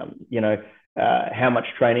 you know, how much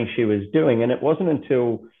training she was doing. And it wasn't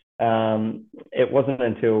until I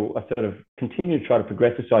sort of continued to try to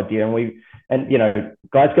progress this idea. And you know,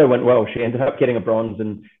 Glasgow went well. She ended up getting a bronze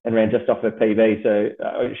and ran just off her PB.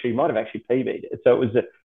 So she might have actually PB'd. So it was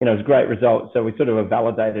it was a great result. So we sort of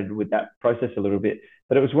validated with that process a little bit.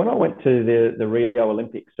 But it was when I went to the Rio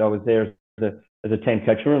Olympics. So I was there as a team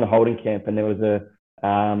coach. We were in the holding camp, and there was a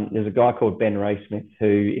guy called Ben Raysmith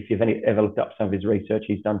who, if you've ever looked up some of his research,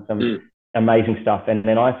 he's done some amazing stuff. And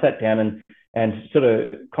then I sat down and sort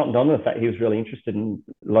of cottoned on to the fact he was really interested in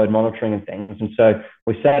load monitoring and things. And so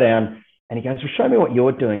we sat down, and he goes, well, show me what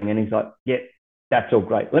you're doing. And he's like, yeah, that's all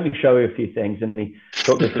great. Let me show you a few things. And he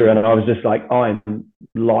talked us through, and I was just like, I'm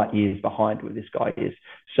light years behind where this guy is.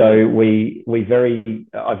 So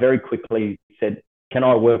I very quickly said, can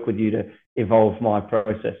I work with you to evolve my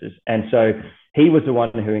processes? And so he was the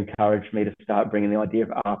one who encouraged me to start bringing the idea of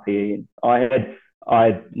RPE in.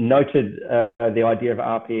 I noted the idea of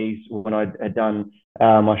RPEs when I had done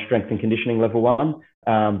my strength and conditioning level 1,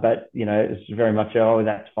 but you know, it's very much, oh,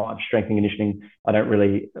 that's fine, strength and conditioning. I don't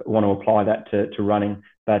really want to apply that to running.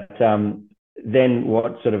 But then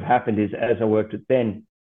what sort of happened is, as I worked with Ben,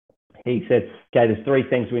 he said, okay, there's 3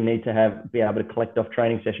 things we need to be able to collect off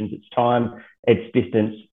training sessions. It's time, it's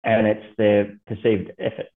distance, and it's their perceived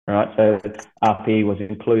effort. All right, so RPE was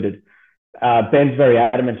included. Ben's very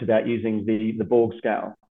adamant about using the Borg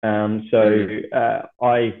scale.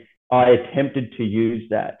 I attempted to use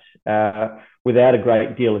that without a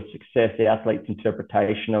great deal of success. The athlete's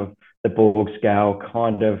interpretation of the Borg scale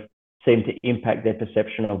kind of seemed to impact their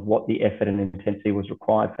perception of what the effort and intensity was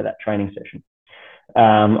required for that training session.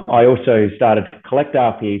 I also started to collect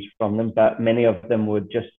RPEs from them, but many of them would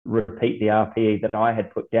just repeat the RPE that I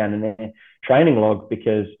had put down in their training log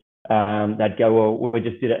because they'd go, well, we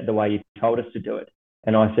just did it the way you told us to do it.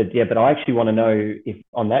 And I said, yeah, but I actually want to know if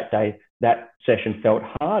on that day that session felt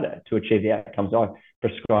harder to achieve the outcomes I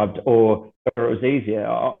prescribed, or it was easier.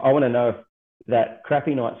 I want to know if that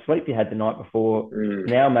crappy night's sleep you had the night before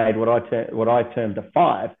now made what I termed a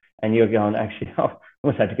 5, and you're going, actually, I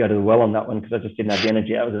almost had to go to the well on that one because I just didn't have the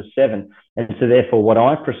energy. I was a 7. And so therefore what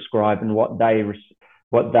I prescribed and what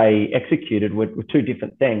they executed were 2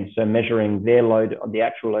 different things. So measuring their load, the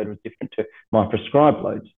actual load, was different to my prescribed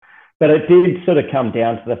loads. But it did sort of come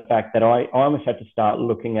down to the fact that I almost had to start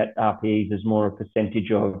looking at RPEs as more a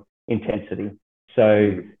percentage of intensity.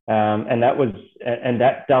 So, and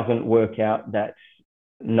that doesn't work out that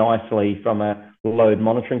nicely from a load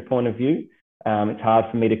monitoring point of view. It's hard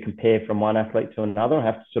for me to compare from one athlete to another. I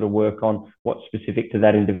have to sort of work on what's specific to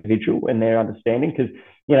that individual and their understanding. Because,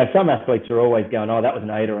 you know, some athletes are always going, oh, that was an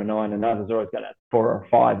 8 or a 9, and others are always going, 4 or a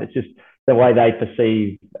 5. It's just the way they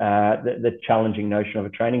perceive the challenging notion of a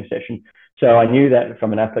training session. So I knew that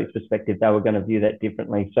from an athlete's perspective, they were going to view that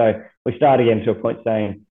differently. So we started getting to a point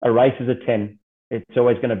saying a race is a 10. It's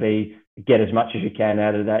always going to be get as much as you can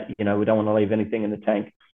out of that. You know, we don't want to leave anything in the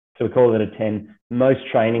tank. So we call it a 10. Most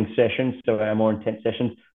training sessions, so our more intense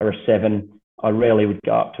sessions, are a 7. I rarely would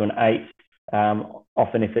go up to an 8.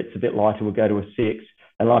 Often if it's a bit lighter, we'll go to a 6.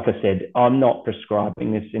 And like I said, I'm not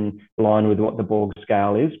prescribing this in line with what the Borg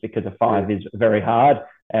scale is, because a 5 is very hard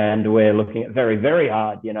and we're looking at very, very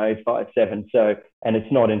hard, 5'7". So, and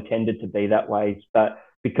it's not intended to be that way, but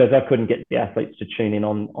because I couldn't get the athletes to tune in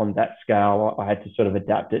on that scale, I had to sort of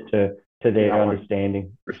adapt it to their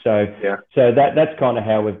understanding. So that's kind of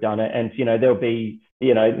how we've done it. And, there'll be,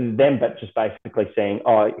 them, but just basically saying,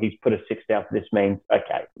 oh, he's put a 6 down for this means,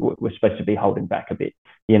 okay, we're supposed to be holding back a bit,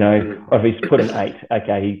 or if he's put an 8,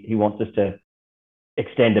 okay, he wants us to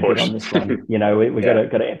extend a bit on this one. We've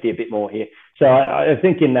got to empty a bit more here. So I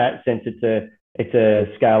think in that sense, it's a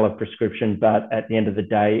scale of prescription, but at the end of the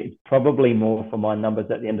day, it's probably more for my numbers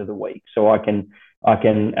at the end of the week. So I can,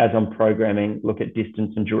 as I'm programming, look at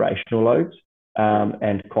distance and durational loads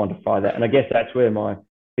and quantify that. And I guess that's where my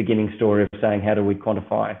beginning story of saying, how do we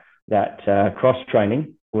quantify that cross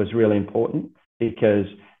training was really important, because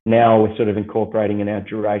now we're sort of incorporating in our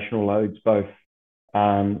durational loads, both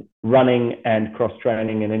running and cross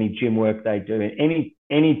training and any gym work they do,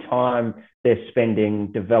 any time they're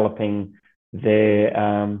spending developing their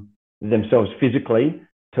themselves physically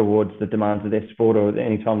towards the demands of their sport, or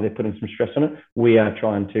any time they're putting some stress on it, we are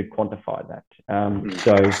trying to quantify that.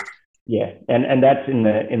 So yeah, and that's in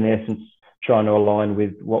the essence trying to align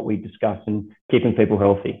with what we discussed and keeping people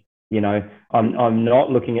healthy. I'm not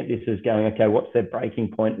looking at this as going, okay, what's their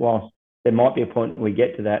breaking point? Whilst there might be a point when we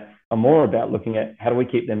get to that, I'm more about looking at how do we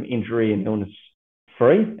keep them injury and illness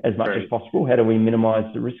free as much as possible? How do we minimize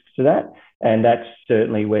the risks to that? And that's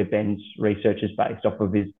certainly where Ben's research is based off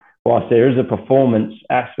of, is whilst there is a performance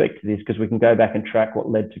aspect to this, because we can go back and track what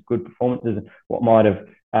led to good performances and what might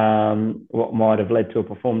have led to a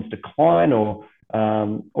performance decline, or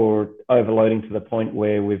overloading to the point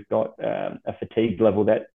where we've got a fatigue level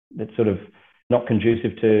that's sort of not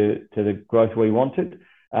conducive to the growth we wanted.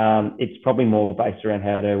 It's probably more based around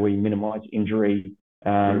how do we minimize injury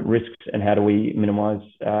risks and how do we minimize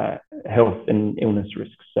health and illness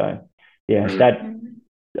risks. So yeah,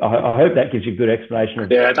 I hope that gives you a good explanation of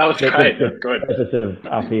that was great. The purpose of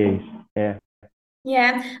RPEs.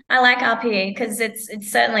 Yeah, I like RPE because it's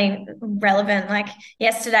certainly relevant. Like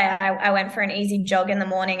yesterday, I went for an easy jog in the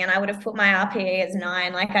morning, and I would have put my RPE as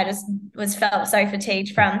 9. Like I just felt so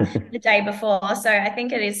fatigued from the day before. So I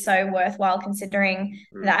think it is so worthwhile considering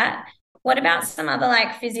that. What about some other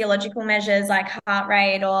like physiological measures like heart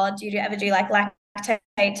rate, or do you ever do like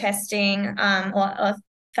lactate testing, or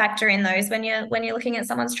factor in those when you're looking at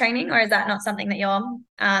someone's training, or is that not something that you'll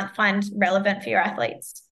find relevant for your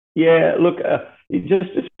athletes? Yeah, look, just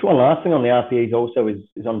one last thing on the RPEs also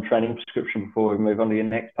is on training prescription before we move on to your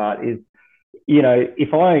next part is,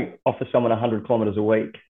 if I offer someone 100 kilometers a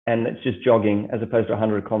week and it's just jogging as opposed to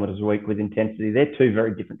 100 kilometers a week with intensity, they're two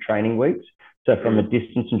very different training weeks. So from a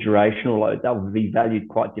distance and durational load, that will be valued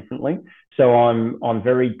quite differently. So I'm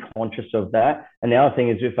very conscious of that. And the other thing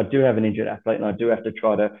is, if I do have an injured athlete and I do have to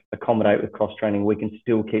try to accommodate with cross training, we can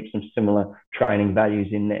still keep some similar training values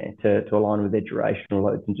in there to align with their durational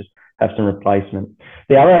loads and just have some replacement.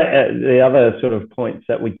 The other sort of points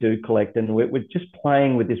that we do collect, and we're just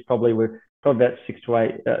playing with this, we're probably about 6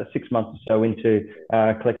 months or so into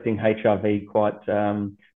collecting HRV quite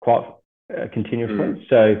continuously.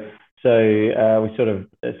 So we sort of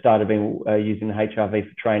started using the HRV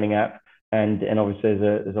for training app, and obviously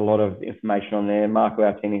there's a lot of information on there. Marco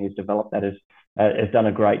Altini, who's developed that, has done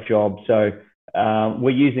a great job. So we're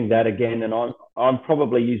using that again, and I'm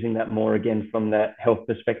probably using that more again from that health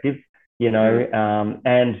perspective,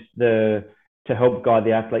 and to help guide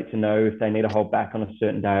the athlete to know if they need to hold back on a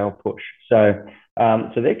certain day or push. So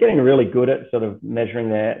they're getting really good at sort of measuring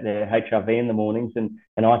their HRV in the mornings, and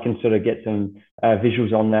I can sort of get some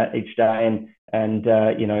visuals on that each day. And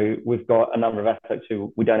we've got a number of athletes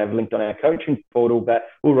who we don't have linked on our coaching portal, but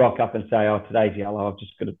we'll rock up and say, oh, today's yellow, I've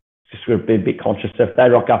just got to be a bit conscious. So if they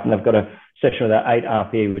rock up and they've got a session with that 8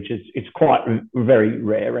 RPE, which is quite very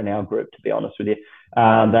rare in our group, to be honest with you,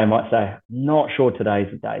 they might say, not sure today's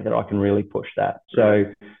the day that I can really push that. So,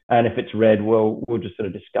 and if it's red, we'll just sort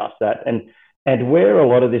of discuss that. And where a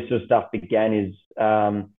lot of this sort of stuff began is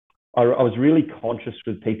I was really conscious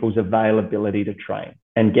with people's availability to train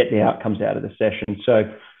and get the outcomes out of the session.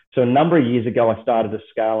 So a number of years ago, I started a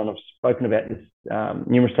scale, and I've spoken about this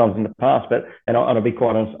numerous times in the past, and I'll be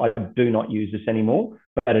quite honest, I do not use this anymore,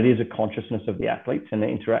 but it is a consciousness of the athletes and the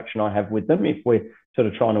interaction I have with them if we're sort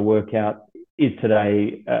of trying to work out, is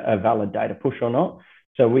today a valid day to push or not?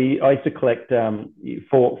 So I used to collect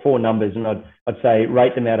four numbers, and I'd say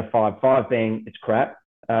rate them out of 5. 5 being it's crap,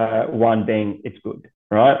 1 being it's good,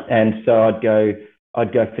 right? And so I'd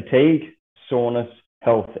go fatigue, soreness,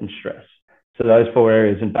 health, and stress. So those 4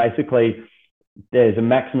 areas, and basically there's a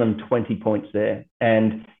maximum 20 points there.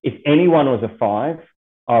 And if anyone was a 5,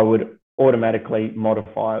 I would automatically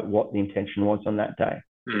modify what the intention was on that day.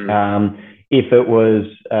 If it was,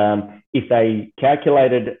 if they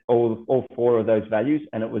calculated all four of those values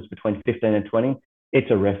and it was between 15 and 20,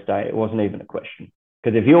 it's a rest day. It wasn't even a question.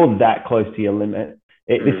 Because if you're that close to your limit,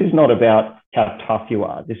 this is not about how tough you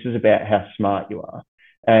are. This is about how smart you are.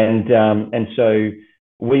 And so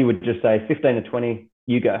we would just say 15 to 20,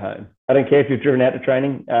 you go home. I don't care if you've driven out to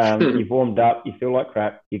training, you've warmed up, you feel like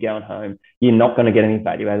crap, you're going home. You're not going to get any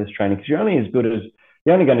value out of this training because you're only as good as,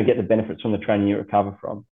 you're only going to get the benefits from the training you recover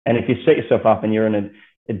from. And if you set yourself up and you're in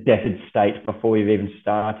a debted state before you've even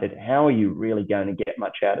started, how are you really going to get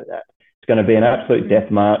much out of that? It's going to be an absolute death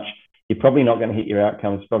march. You're probably not going to hit your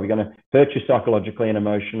outcomes. It's probably going to hurt you psychologically and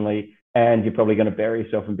emotionally, and you're probably going to bury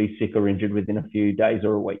yourself and be sick or injured within a few days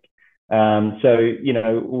or a week. So, you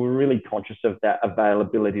know, we're really conscious of that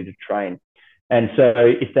availability to train. And so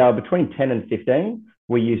if they were between 10 and 15,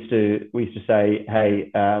 we used to say,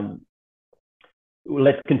 hey,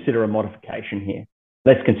 let's consider a modification here.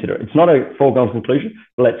 Let's consider it. It's not a foregone conclusion,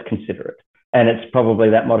 but let's consider it. And it's probably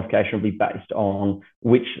that modification will be based on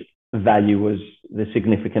which value was the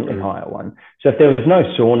significantly higher one. So if there was no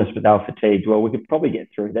soreness but they were fatigued, well, we could probably get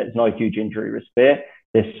through that. There's no huge injury risk there.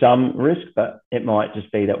 There's some risk, but it might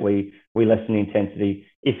just be that we lessen the intensity.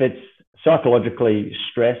 If it's psychologically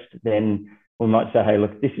stressed, then we might say, hey,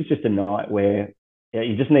 look, this is just a night where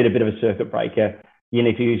you just need a bit of a circuit breaker. You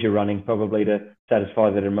need to use your running probably to satisfy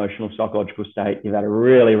that emotional, psychological state. You've had a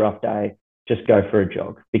really rough day. Just go for a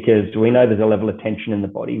jog, because we know there's a level of tension in the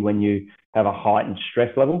body when you have a heightened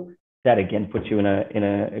stress level. That again puts you in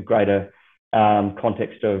a greater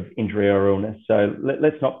context of injury or illness. So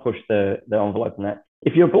let's not push the envelope on that.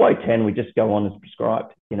 If you're below 10, we just go on as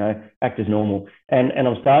prescribed, you know, act as normal. And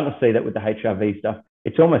I'm starting to see that with the HRV stuff.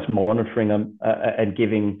 It's almost monitoring them and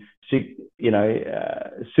giving, you know,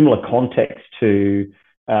 similar context to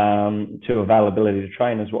availability to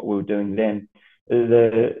train as what we were doing then.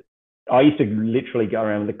 I used to literally go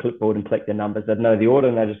around with a clipboard and collect the numbers. I'd know the order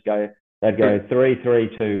and they'd go 3,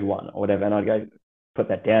 3, 2, 1 or whatever. And I'd go put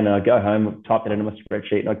that down and I'd go home, type it into my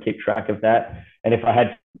spreadsheet and I'd keep track of that. And if I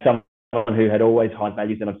had someone who had always high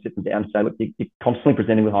values, then I'd sit them down and say, look, you're constantly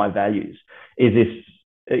presenting with high values. Is this,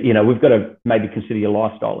 you know, we've got to maybe consider your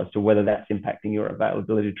lifestyle as to whether that's impacting your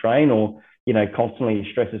availability to train, or, you know, constantly your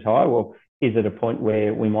stress is high. Well, is it a point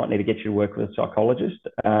where we might need to get you to work with a psychologist?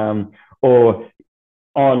 Or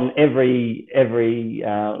on every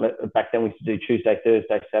back then we used to do Tuesday,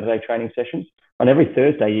 Thursday, Saturday training sessions. On every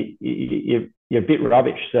Thursday, you're a bit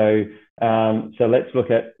rubbish. So let's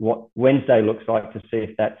look at what Wednesday looks like to see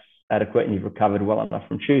if that's adequate and you've recovered well enough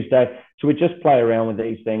from Tuesday. So we just play around with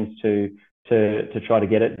these things to try to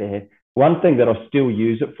get it there. One thing that I still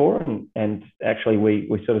use it for, and actually we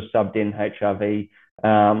sort of subbed in HRV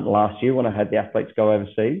last year when I had the athletes go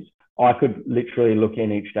overseas. I could literally look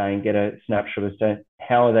in each day and get a snapshot as to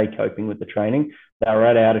how are they coping with the training. They were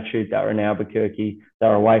at altitude, they were in Albuquerque, they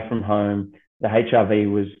were away from home. The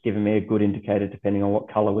HRV was giving me a good indicator depending on what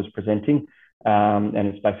color was presenting. And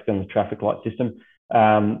it's basically on the traffic light system,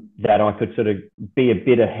 that I could sort of be a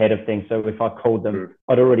bit ahead of things. So if I called them,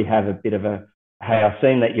 I'd already have a bit of a, hey, I've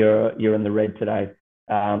seen that you're in the red today.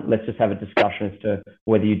 Let's just have a discussion as to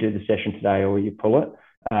whether you do the session today or you pull it.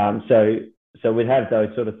 So we'd have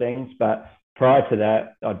those sort of things. But prior to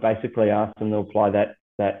that, I'd basically ask them to apply that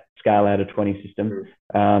scale out of 20 system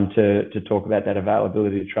to talk about that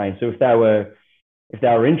availability to train. So if they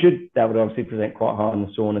were injured, that would obviously present quite high on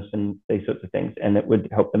the soreness and these sorts of things, and it would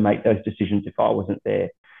help them make those decisions if I wasn't there.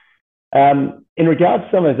 In regards to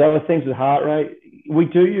some of those other things with heart rate, we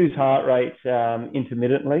do use heart rate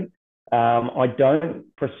intermittently. I don't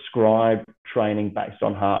prescribe training based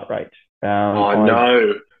on heart rate.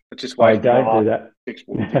 No. Just wait. I don't do that. 6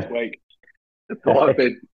 weeks. That's all I've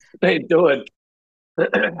been doing.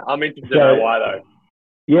 I'm interested to know why, though.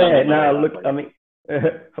 Yeah, no, look, I mean,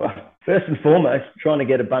 first and foremost, trying to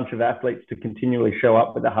get a bunch of athletes to continually show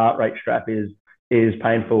up with a heart rate strap is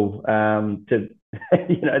painful. They've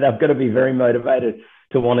got to be very motivated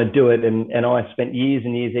to want to do it. And I spent years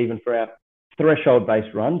and years, even for our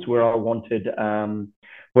threshold-based runs, where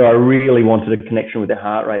I really wanted a connection with their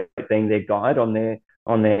heart rate being their guide on their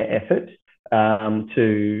effort,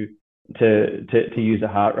 to use a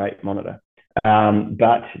heart rate monitor.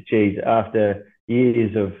 But geez, after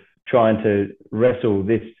years of trying to wrestle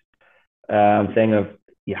this thing of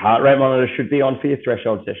your heart rate monitor should be on for your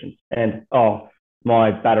threshold sessions, and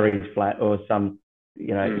my battery's flat, or some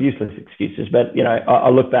useless excuses. But I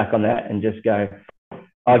look back on that and just go,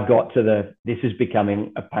 I got to this is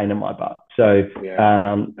becoming a pain in my butt. So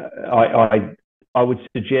I would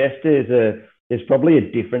suggest there's probably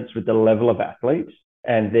a difference with the level of athletes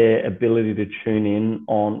and their ability to tune in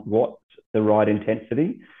on what the right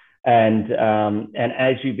intensity. And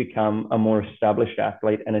as you become a more established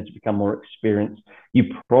athlete and as you become more experienced,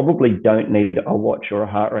 you probably don't need a watch or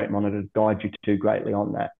a heart rate monitor to guide you too greatly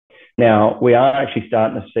on that. Now, we are actually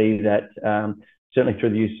starting to see that, certainly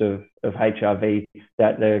through the use of HRV,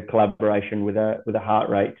 that the collaboration with a heart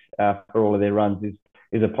rate for all of their runs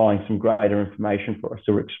is applying some greater information for us.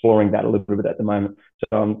 So we're exploring that a little bit at the moment.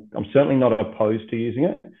 So I'm certainly not opposed to using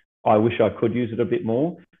it. I wish I could use it a bit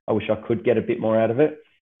more. I wish I could get a bit more out of it.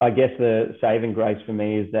 I guess the saving grace for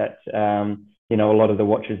me is that, a lot of the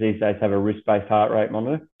watches these days have a wrist-based heart rate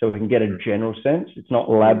monitor, so we can get a general sense. It's not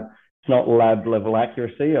lab level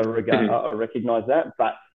accuracy. I recognize that,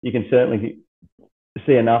 but you can certainly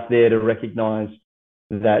see enough there to recognize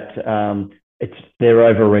that they're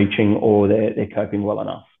overreaching or they're coping well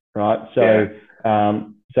enough, right? So,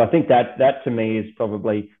 so I think that to me is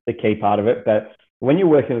probably the key part of it. But when you're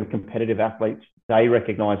working with competitive athletes, they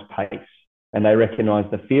recognize pace. And they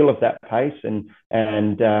recognise the feel of that pace, and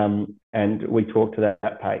we talk to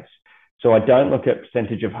that pace. So I don't look at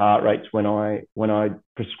percentage of heart rates when I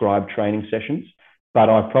prescribe training sessions, but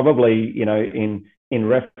I probably, in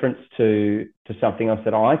reference to something else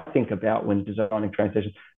that I think about when designing training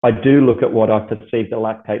sessions, I do look at what I perceive the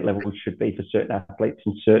lactate levels should be for certain athletes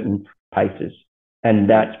and certain paces, and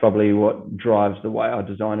that's probably what drives the way I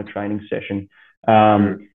design a training session.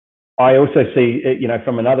 I also see,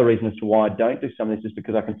 from another reason as to why I don't do some of this is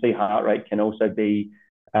because I can see heart rate can also be,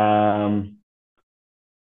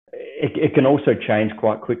 it can also change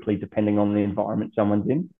quite quickly depending on the environment someone's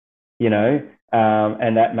in,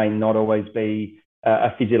 and that may not always be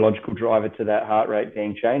a physiological driver to that heart rate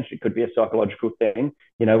being changed. It could be a psychological thing.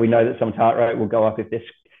 We know that someone's heart rate will go up if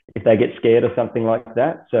they get scared or something like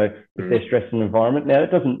that. So if they're stressed in the environment. Now, it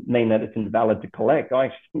doesn't mean that it's invalid to collect. I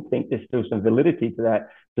actually think there's still some validity to that,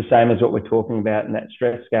 the same as what we're talking about in that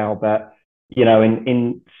stress scale. But,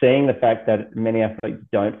 in seeing the fact that many athletes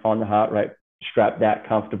don't find the heart rate strap that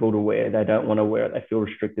comfortable to wear, they don't want to wear it, they feel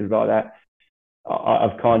restricted by that,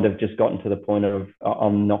 I've kind of just gotten to the point of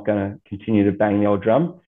I'm not going to continue to bang the old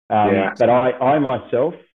drum. But I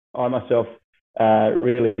myself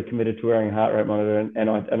really committed to wearing a heart rate monitor, and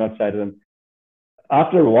I'd say to them,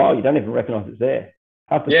 after a while, you don't even recognize it's there.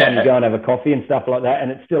 Half the time you go and have a coffee and stuff like that,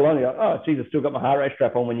 and it's still on. You're like, oh, geez, I've still got my heart rate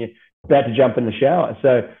strap on when you're about to jump in the shower.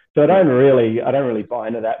 So I don't really buy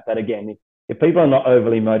into that. But again, if people are not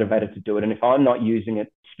overly motivated to do it, and if I'm not using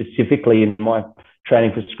it specifically in my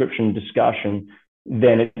training prescription discussion,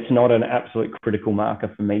 then it's not an absolute critical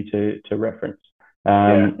marker for me to reference.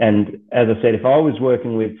 And as I said, if I was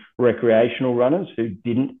working with recreational runners who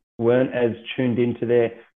weren't as tuned into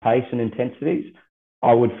their pace and intensities,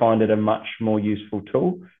 I would find it a much more useful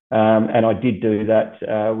tool. And I did do that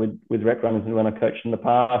with rec runners when I coached in the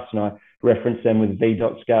past, and I referenced them with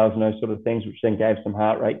VDOT scales and those sort of things, which then gave some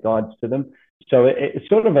heart rate guides to them. So it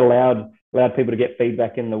sort of allowed people to get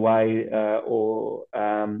feedback in the way or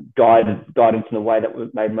guidance in the way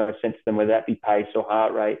that made most sense to them, whether that be pace or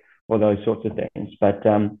heart rate or those sorts of things. But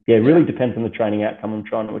it really depends on the training outcome I'm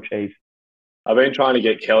trying to achieve. I've been trying to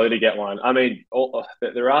get Kelly to get one. I mean,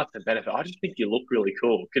 there are some benefits. I just think you look really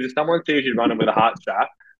cool. Because if someone sees you running with a heart strap,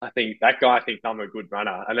 I think that guy thinks I'm a good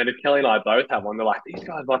runner. And then if Kelly and I both have one, they're like, these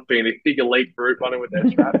guys must be in this big elite group running with their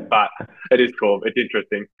strap. But it is cool. It's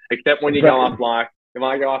interesting. Except when you go up if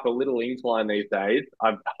I go up a little incline these days,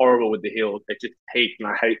 I'm horrible with the heels. It just peaks, and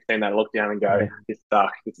I hate seeing that look down and go, this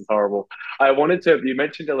sucks. This is horrible. You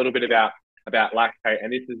mentioned a little bit about lactate,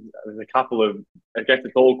 and there's a couple of, I guess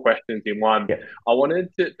it's all questions in one. Yeah. I wanted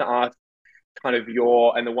to ask kind of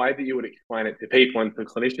and the way that you would explain it to people and for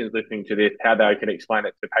clinicians listening to this, how they can explain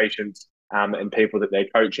it to patients and people that they're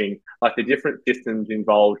coaching, like the different systems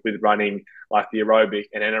involved with running, like the aerobic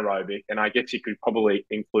and anaerobic. And I guess you could probably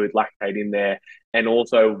include lactate in there, and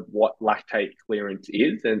also what lactate clearance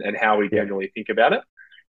is and how we generally think about it.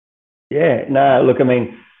 Yeah, no, look, I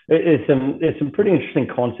mean, there's some pretty interesting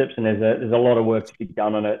concepts, and there's a lot of work to be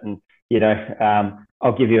done on it. And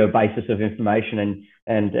I'll give you a basis of information,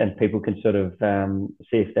 and people can sort of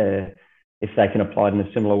see if they can apply it in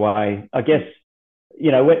a similar way. I guess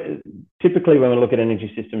typically when we look at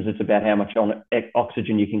energy systems, it's about how much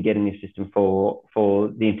oxygen you can get in your system for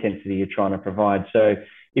the intensity you're trying to provide. So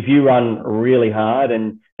if you run really hard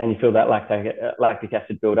and you feel that lactic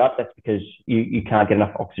acid build up, that's because you can't get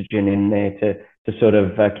enough oxygen in there to sort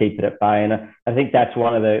of keep it at bay. And I think that's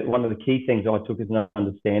one of the key things I took as an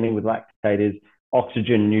understanding with lactate is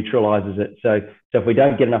oxygen neutralizes it. So if we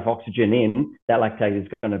don't get enough oxygen in, that lactate is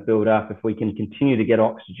going to build up. If we can continue to get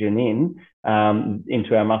oxygen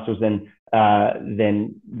into our muscles, then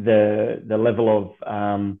the level of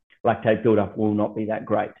lactate buildup will not be that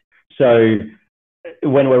great. So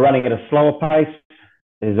when we're running at a slower pace,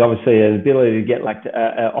 there's obviously an ability to get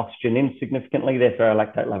oxygen in significantly, therefore our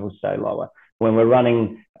lactate levels stay lower. When we're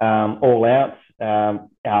running all out, our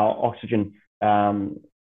oxygen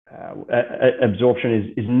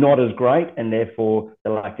absorption is not as great, and therefore the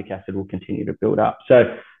lactic acid will continue to build up.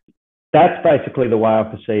 So that's basically the way I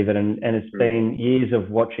perceive it, and it's been years of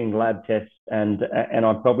watching lab tests, and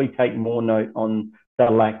I probably take more note on the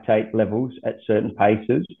lactate levels at certain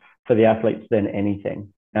paces for the athletes than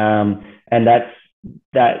anything. And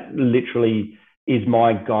that literally is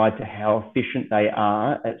my guide to how efficient they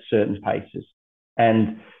are at certain paces.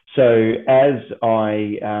 And so as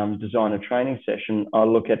I design a training session, I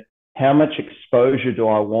look at how much exposure do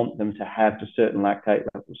I want them to have to certain lactate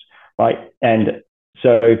levels, right? And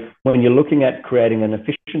so when you're looking at creating an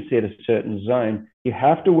efficiency at a certain zone, you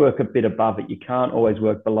have to work a bit above it. You can't always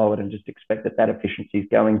work below it and just expect that efficiency is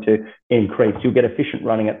going to increase. You'll get efficient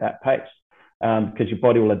running at that pace because your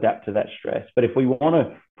body will adapt to that stress. But if we want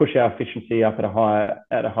to push our efficiency up at a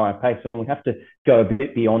higher pace, then we have to go a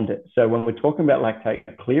bit beyond it. So when we're talking about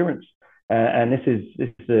lactate clearance, and this is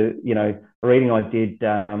a reading I did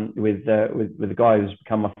with a guy who's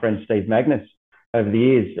become my friend, Steve Magnus, over the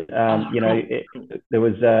years. There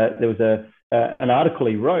was an article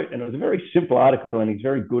he wrote, and it was a very simple article, and he's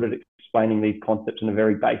very good at explaining these concepts in a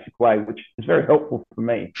very basic way, which is very helpful for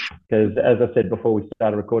me because, as I said before we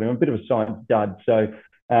started recording, I'm a bit of a science dud. So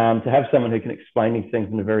to have someone who can explain these things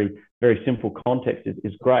in a very, very simple context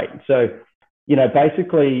is great. So,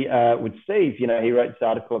 basically with Steve, he wrote this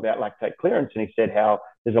article about lactate clearance, and he said how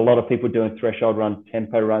there's a lot of people doing threshold runs,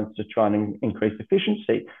 tempo runs to try and increase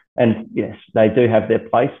efficiency. And yes, they do have their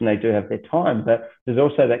place and they do have their time, but there's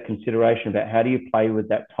also that consideration about how do you play with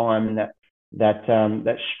that time and that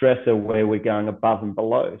stressor where we're going above and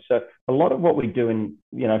below. So a lot of what we do in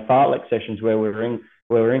fartlek sessions where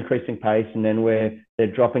we're increasing pace and then they're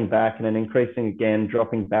dropping back and then increasing again,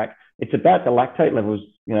 dropping back. It's about the lactate levels,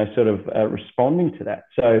 sort of responding to that.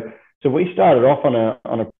 So we started off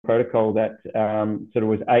on a protocol that sort of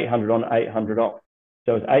was 800 on, 800 off.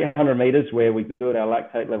 So it's 800 meters where we build our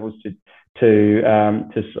lactate levels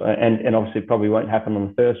and obviously it probably won't happen on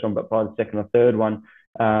the first one, but by the second or third one,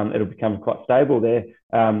 it'll become quite stable there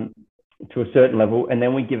to a certain level. And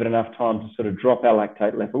then we give it enough time to sort of drop our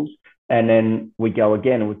lactate levels. And then we go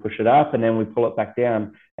again and we push it up and then we pull it back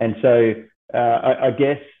down. And so I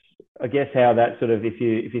guess how that sort of, if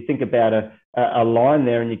you think about a line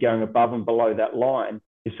there and you're going above and below that line,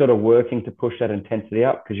 you're sort of working to push that intensity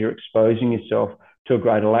up because you're exposing yourself to a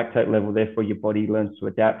greater lactate level. Therefore, your body learns to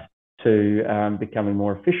adapt to becoming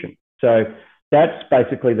more efficient. So that's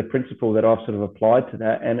basically the principle that I've sort of applied to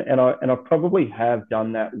that. And I probably have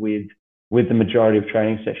done that with the majority of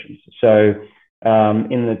training sessions. So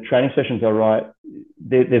in the training sessions I write,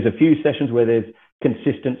 there's a few sessions where there's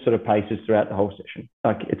consistent sort of paces throughout the whole session.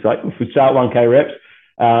 It's like if we start 1K reps,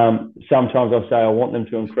 sometimes I'll say I want them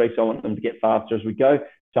to increase, I want them to get faster as we go.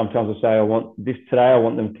 Sometimes I'll say I want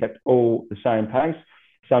them kept all the same pace.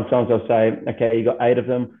 Sometimes I'll say, okay, you got 8 of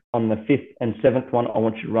them. On the 5th and 7th one, I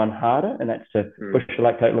want you to run harder, and that's to push the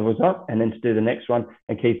lactate levels up, and then to do the next one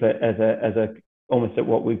and keep it as a almost at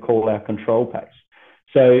what we call our control pace.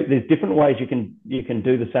 So there's different ways you can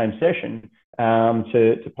do the same session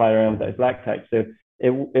to play around with those lactates. So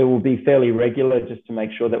it will be fairly regular just to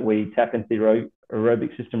make sure that we tap into the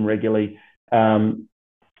aerobic system regularly and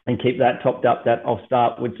keep that topped up. That I'll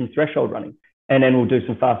start with some threshold running, and then we'll do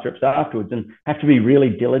some fast reps afterwards, and have to be really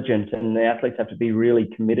diligent, and the athletes have to be really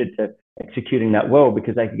committed to executing that well,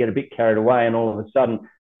 because they can get a bit carried away and all of a sudden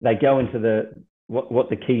they go into what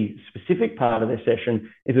the key specific part of their session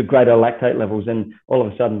is with greater lactate levels, and all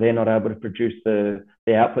of a sudden they're not able to produce the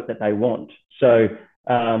output that they want. So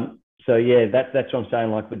yeah, that's what I'm saying.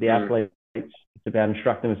 Like with the athletes, it's about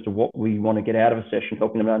instructing them as to what we want to get out of a session,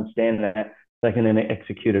 helping them understand that they can then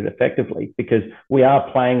execute it effectively, because we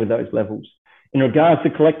are playing with those levels. In regards to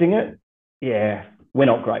collecting it, yeah, we're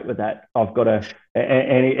not great with that. I've got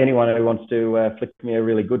anyone who wants to flick me a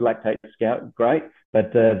really good lactate scout, great.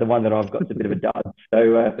 But the one that I've got is a bit of a dud.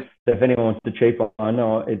 So if anyone wants to cheap one,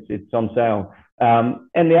 it's on sale.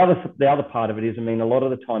 And the other part of it is, a lot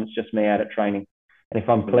of the time it's just me out at training. And if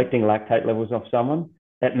I'm collecting lactate levels off someone,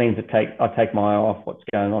 that means I take my eye off what's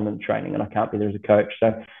going on in the training, and I can't be there as a coach.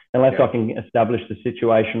 So unless I can establish the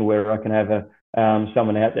situation where I can have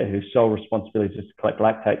someone out there whose sole responsibility is just to collect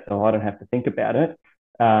lactate, so I don't have to think about it,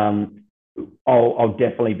 I'll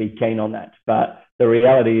definitely be keen on that. But the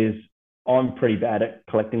reality is, I'm pretty bad at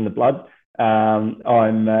collecting the blood. The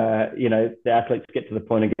athletes get to the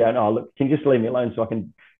point of going, oh, look, can you just leave me alone so I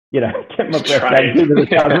can get my breath back, do the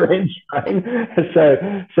recovery and train.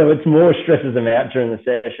 So it's more stresses them out during the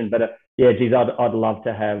session. But geez, I'd love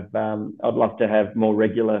to have more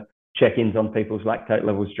regular check-ins on people's lactate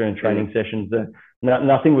levels during training sessions.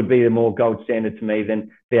 Nothing would be the more gold standard to me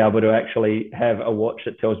than be able to actually have a watch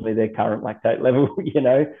that tells me their current lactate level.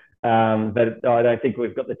 But I don't think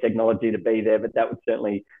we've got the technology to be there. But that would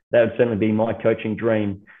certainly be my coaching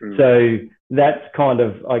dream. So that's kind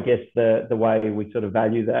of, I guess, the way we sort of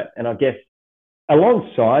value that. And I guess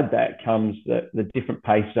alongside that comes the different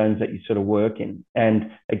pace zones that you sort of work in.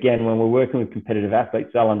 And again, when we're working with competitive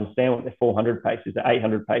athletes, they'll understand what their 400 pace is, their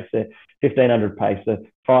 800 pace, their 1500 pace, the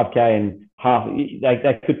 5K and half.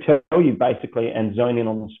 They could tell you basically and zone in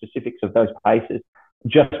on the specifics of those paces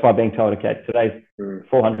just by being told, okay, today's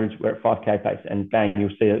 400s, we're at 5K pace, and bang, you'll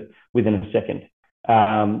see it within a second.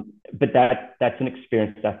 But that's an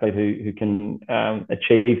experienced athlete who can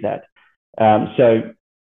achieve that. So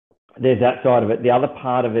there's that side of it. The other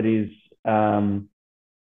part of it is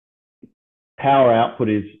power output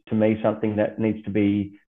is, to me, something that needs to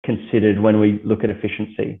be considered when we look at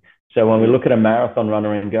efficiency. So when we look at a marathon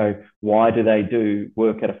runner and go, why do they do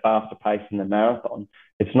work at a faster pace in the marathon?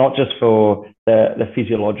 It's not just for the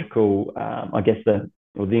physiological, I guess, the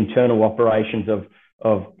internal operations of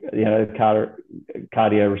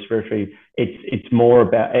cardiorespiratory.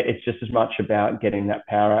 It's just as much about getting that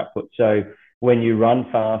power output. So when you run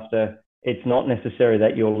faster, it's not necessary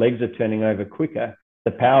that your legs are turning over quicker.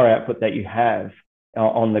 The power output that you have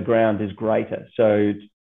on the ground is greater. So,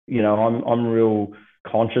 I'm real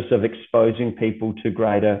conscious of exposing people to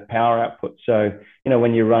greater power output. So,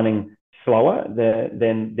 when you're running slower,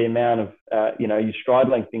 then the amount of, your stride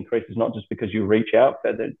length increases, not just because you reach out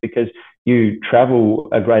further, because you travel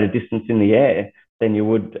a greater distance in the air than you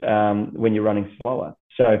would when you're running slower.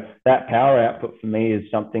 So that power output for me is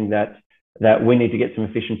something that we need to get some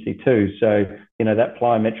efficiency too. So, that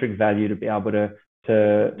plyometric value to be able to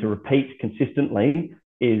repeat consistently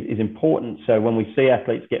is important. So when we see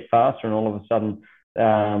athletes get faster and all of a sudden,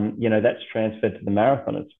 that's transferred to the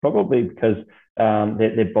marathon, it's probably because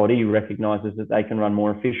their body recognizes that they can run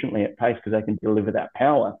more efficiently at pace because they can deliver that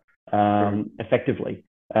power effectively.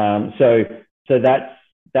 So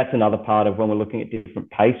that's another part of when we're looking at different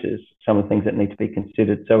paces, some of the things that need to be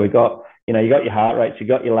considered. So we've got, you got your heart rates, you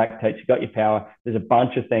got your lactates, you got your power. There's a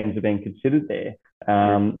bunch of things that are being considered there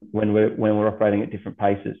when we're operating at different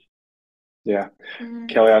paces. Yeah.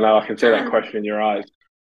 Kelly, I know I can see that question in your eyes.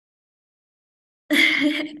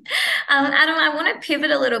 Adam, I want to pivot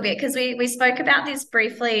a little bit because we spoke about this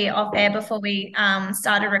briefly off air before we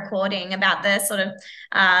started recording about the sort of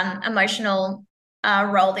emotional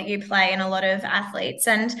role that you play in a lot of athletes,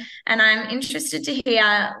 and I'm interested to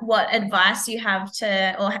hear what advice you have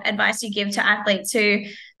or advice you give to athletes who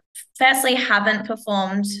firstly haven't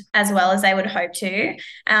performed as well as they would hope to,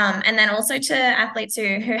 and then also to athletes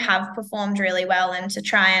who have performed really well, and to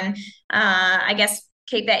try and I guess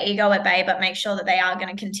keep their ego at bay, but make sure that they are going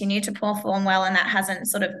to continue to perform well and that hasn't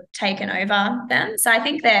sort of taken over them. So I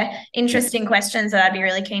think they're interesting questions that I'd be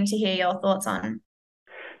really keen to hear your thoughts on.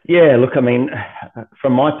 Yeah, look, I mean,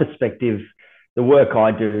 from my perspective, the work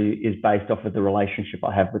I do is based off of the relationship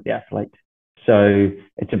I have with the athlete. So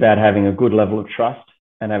it's about having a good level of trust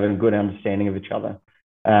and having a good understanding of each other.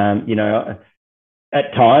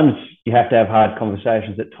 At times you have to have hard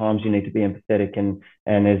conversations. At times you need to be empathetic, and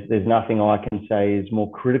there's nothing I can say is more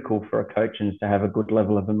critical for a coach is to have a good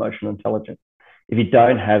level of emotional intelligence. If you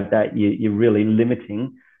don't have that, you're really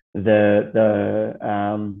limiting the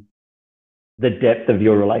depth of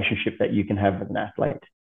your relationship that you can have with an athlete.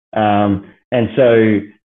 And so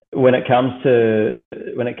when it comes to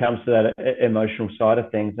that emotional side of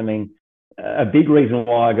things, I mean, a big reason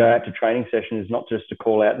why I go out to training session is not just to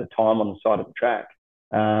call out the time on the side of the track.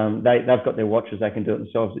 They've got their watches, they can do it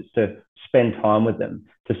themselves. It's to spend time with them,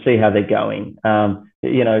 to see how they're going.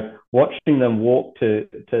 Watching them walk to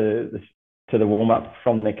the warm up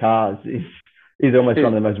from their cars is almost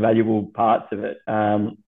one of the most valuable parts of it.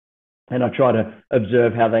 And I try to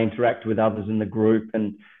observe how they interact with others in the group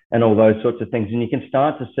and all those sorts of things. And you can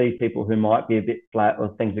start to see people who might be a bit flat or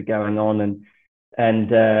things are going on, and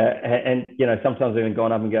sometimes even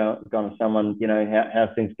gone up and gone to someone, how's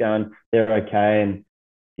things going? They're okay, and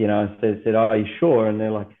said, oh, are you sure? And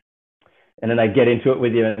they're like, and then they get into it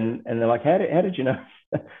with you, and they're like, how did you know?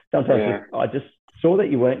 Sometimes I just saw that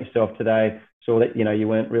you weren't yourself today, saw that you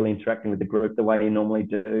weren't really interacting with the group the way you normally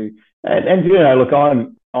do, and look,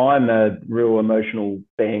 I'm a real emotional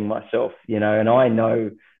being myself, and I know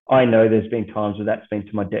there's been times where that's been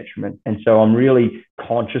to my detriment, and so I'm really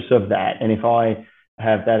conscious of that. And if I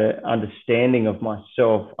have that understanding of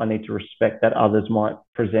myself, I need to respect that others might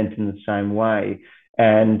present in the same way.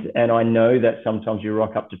 And I know that sometimes you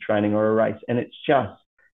rock up to training or a race and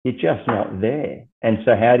you're just not there. And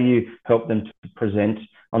so how do you help them to present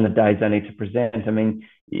on the days they need to present? I mean,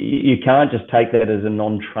 you can't just take that as a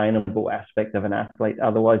non-trainable aspect of an athlete.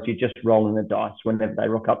 Otherwise, you're just rolling the dice whenever they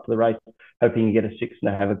rock up to the race, hoping you get a six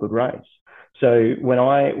and they have a good race. So when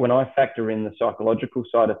I factor in the psychological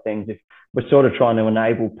side of things, if we're sort of trying to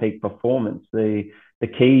enable peak performance, the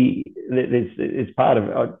key is part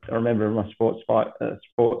of, I remember in my sports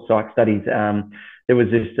psych studies, there was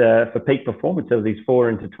this, for peak performance, there were these 4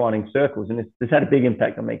 intertwining circles. And this had a big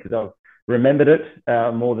impact on me because I've remembered it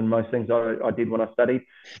more than most things I did when I studied,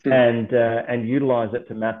 and utilize it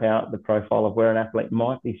to map out the profile of where an athlete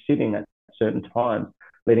might be sitting at certain times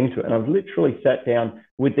leading to it. And I've literally sat down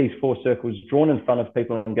with these 4 circles drawn in front of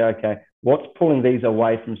people and go, okay, what's pulling these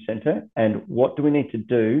away from center and what do we need to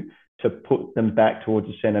do to put them back towards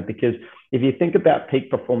the center? Because if you think about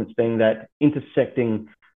peak performance being that intersecting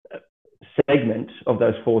segment of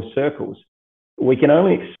those 4 circles, we can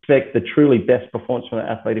only expect the truly best performance from an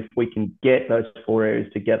athlete if we can get those 4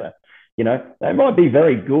 areas together. You know, they might be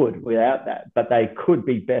very good without that, but they could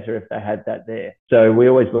be better if they had that there. So we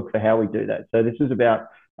always look for how we do that. So this is about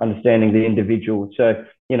understanding the individual. So,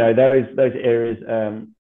 you know, those areas,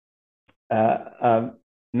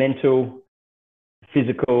 mental,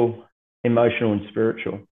 physical, emotional, and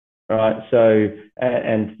spiritual. Right. So,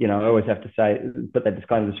 and, you know, I always have to say, put that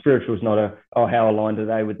disclaimer, the spiritual is not how aligned are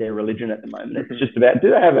they with their religion at the moment. It's just about,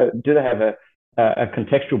 do they have a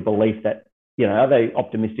contextual belief that, you know, are they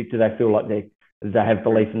optimistic? Do they feel like they have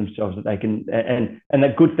belief in themselves that they can, and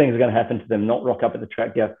that good things are going to happen to them, not rock up at the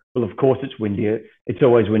track, go, well, of course it's windy. It's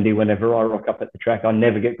always windy whenever I rock up at the track. I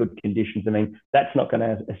never get good conditions. I mean, that's not going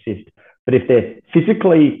to assist. But if they're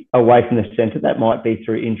physically away from the center, that might be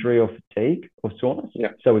through injury or fatigue or soreness. Yeah.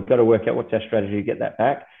 So we've got to work out what's our strategy to get that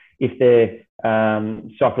back. If they're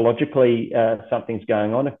psychologically something's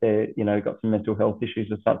going on, if they're, you know, got some mental health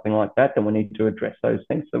issues or something like that, then we need to address those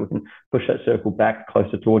things so we can push that circle back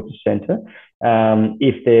closer towards the center.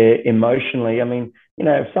 If they're emotionally, I mean, you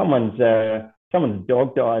know, if someone's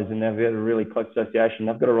dog dies and they've got a really close association,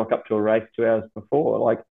 they've got to rock up to a race 2 hours before.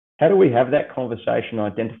 Like, how do we have that conversation,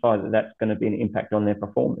 identify that that's going to be an impact on their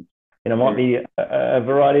performance? You know, it might be a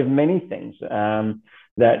variety of many things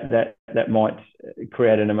that might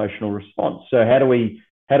create an emotional response. So how do we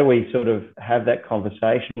sort of have that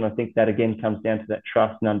conversation? I think that again comes down to that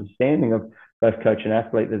trust and understanding of both coach and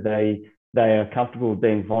athlete, that they are comfortable with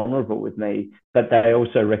being vulnerable with me, but they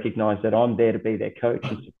also recognize that I'm there to be their coach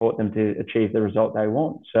and support them to achieve the result they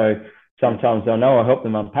want. So sometimes I know I help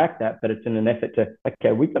them unpack that, but it's in an effort to,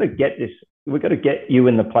 okay, we've got to get you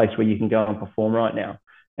in the place where you can go and perform right now.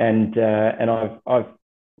 And I've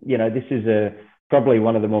you know, this is probably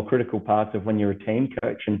one of the more critical parts of when you're a team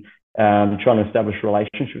coach and trying to establish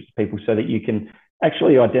relationships with people so that you can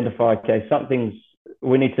actually identify, okay,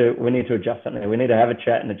 we need to adjust something. We need to have a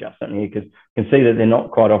chat and adjust something here because you can see that they're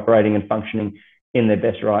not quite operating and functioning in their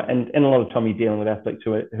best right. And a lot of time you're dealing with athletes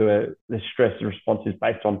who are their stress response is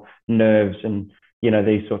based on nerves and, you know,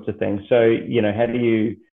 these sorts of things. So, you know, how do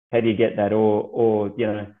you get that? Or you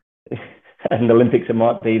know, at an Olympics, it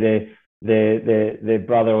might be their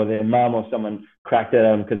brother or their mum or someone cracked at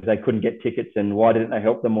them because they couldn't get tickets, and why didn't they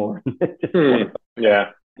help them more? Yeah.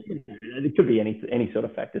 It could be any sort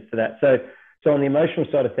of factors to that. So on the emotional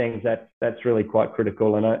side of things, that's really quite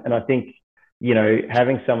critical. And I think, you know,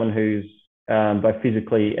 having someone who's both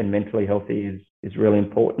physically and mentally healthy is really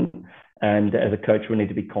important. And as a coach, we need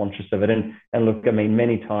to be conscious of it. And look, I mean,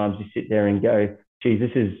 many times you sit there and go, geez,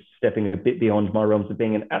 this is stepping a bit beyond my realms of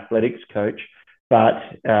being an athletics coach. But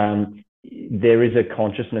there is a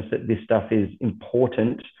consciousness that this stuff is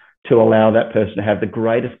important to allow that person to have the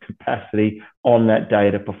greatest capacity on that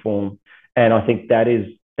day to perform. And I think that is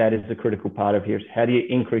the critical part of here is how do you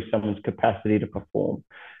increase someone's capacity to perform?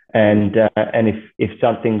 And if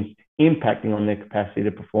something's impacting on their capacity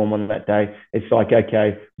to perform on that day, it's like,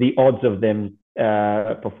 okay, the odds of them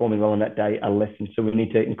performing well on that day are lessened. So we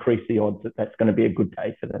need to increase the odds that that's going to be a good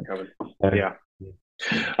day for them. So, yeah.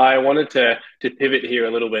 I wanted to pivot here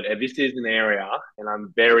a little bit. And this is an area, and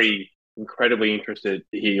I'm incredibly interested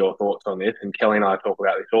to hear your thoughts on this. And Kelly and I talk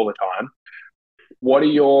about this all the time. What are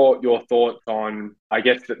your thoughts on, I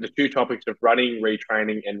guess, the 2 topics of running,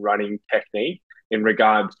 retraining, and running technique in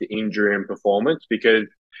regards to injury and performance? Because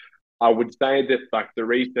I would say that like the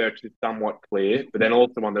research is somewhat clear, but then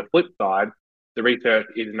also on the flip side, the research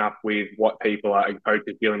isn't up with what people are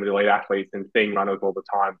coaches dealing with elite athletes and seeing runners all the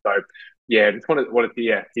time. So yeah, just wanted to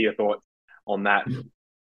hear your thoughts on that.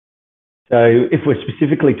 So if we're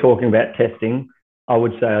specifically talking about testing, I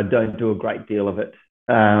would say I don't do a great deal of it.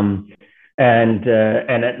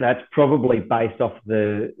 That's probably based off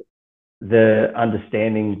the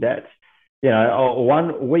understanding that,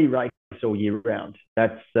 one, we race all year round.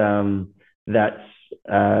 That's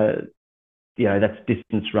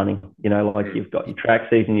distance running. Like you've got your track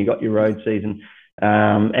season, you've got your road season,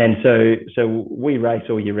 and so we race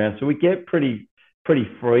all year round. So we get pretty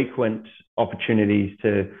frequent opportunities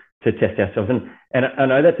to test ourselves. And I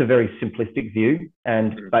know that's a very simplistic view,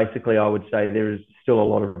 and basically I would say there is still a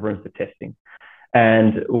lot of room for testing.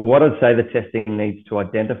 And what I'd say the testing needs to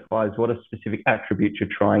identify is what are specific attributes you're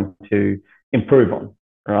trying to improve on,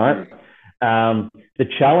 right? The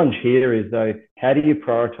challenge here is, though, how do you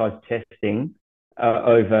prioritize testing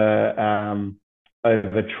over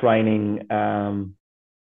training,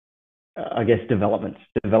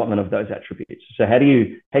 development of those attributes. So how do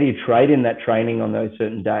you trade in that training on those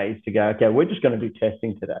certain days to go, okay, we're just going to do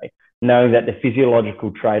testing today, knowing that the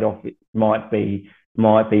physiological trade-off might be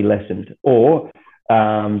lessened, or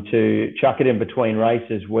to chuck it in between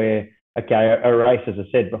races where, okay, a race, as I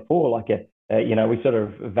said before, like we sort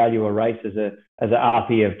of value a race as an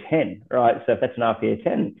RPE of 10, right? So if that's an RPE of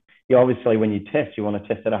 10, you obviously, when you test, you want to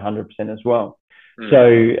test at 100% as well.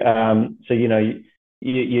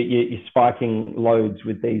 You're spiking loads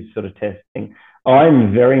with these sort of testing.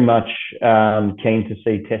 I'm very much keen to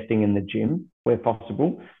see testing in the gym where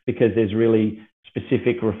possible, because there's really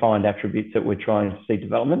specific refined attributes that we're trying to see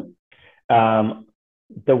development.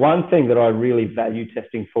 The one thing that I really value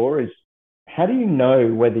testing for is, how do you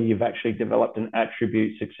know whether you've actually developed an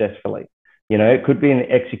attribute successfully? It could be an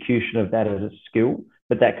execution of that as a skill,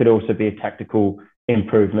 but that could also be a tactical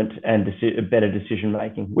improvement and better decision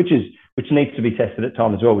making, which needs to be tested at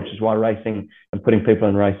time as well, which is why racing and putting people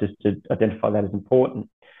in races to identify that is important.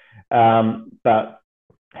 But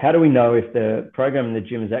how do we know if the program in the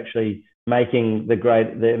gym is actually making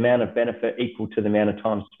the amount of benefit equal to the amount of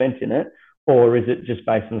time spent in it? Or is it just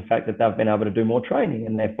based on the fact that they've been able to do more training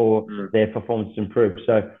and therefore their performance improves?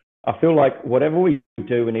 So I feel like whatever we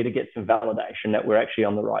do, we need to get some validation that we're actually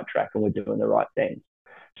on the right track and we're doing the right things.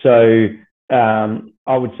 So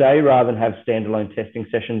I would say, rather than have standalone testing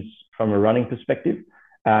sessions from a running perspective,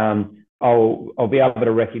 I'll be able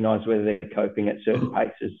to recognize whether they're coping at certain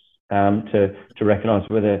paces, to recognize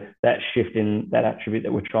whether that shift in that attribute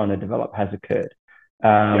that we're trying to develop has occurred,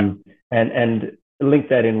 and link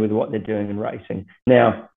that in with what they're doing in racing.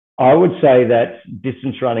 Now, I would say that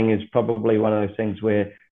distance running is probably one of those things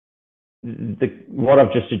where what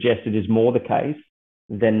I've just suggested is more the case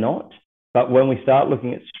than not. But when we start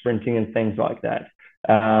looking at sprinting and things like that,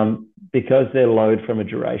 because their load from a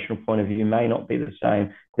durational point of view may not be the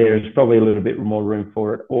same, there is probably a little bit more room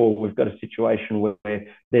for it. Or we've got a situation where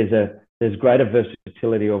there's greater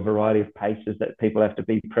versatility or variety of paces that people have to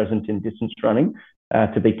be present in distance running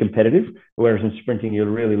to be competitive. Whereas in sprinting, you're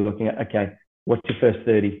really looking at, okay, what's your first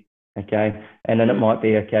 30? Okay. And then it might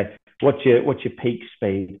be, okay, what's your peak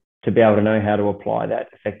speed, to be able to know how to apply that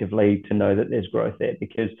effectively, to know that there's growth there,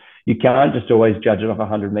 because you can't just always judge it off a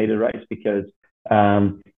 100-meter race, because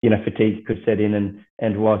fatigue could set in,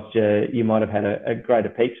 and whilst you might have had a greater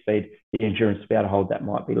peak speed, the endurance to be able to hold that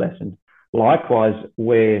might be lessened. Likewise,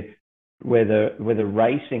 where the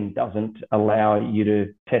racing doesn't allow you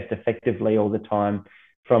to test effectively all the time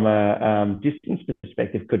from a distance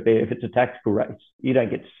perspective, could be if it's a tactical race, you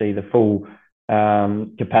don't get to see the full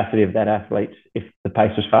capacity of that athlete. If the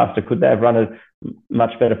pace was faster, could they have run a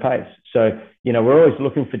much better pace? So, we're always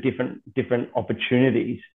looking for different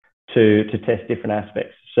opportunities to test different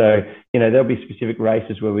aspects. So, there'll be specific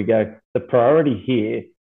races where we go, the priority here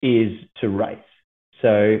is to race.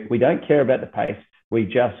 So we don't care about the pace, we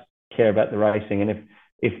just care about the racing. And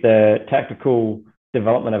if the tactical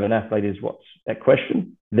development of an athlete is what's at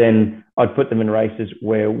question, then I'd put them in races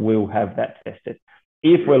where we'll have that tested.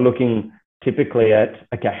 If we're looking typically at,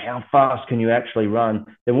 okay, how fast can you actually run,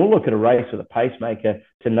 then we'll look at a race with a pacemaker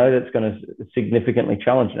to know that's going to significantly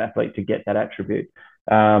challenge an athlete to get that attribute.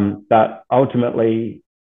 But ultimately,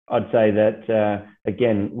 I'd say that,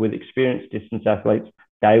 again, with experienced distance athletes,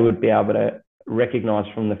 they would be able to recognize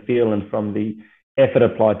from the feel and from the effort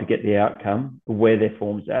applied to get the outcome where their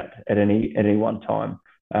form's at any one time.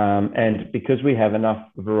 And because we have enough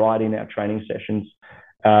variety in our training sessions,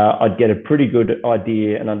 I'd get a pretty good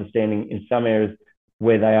idea and understanding in some areas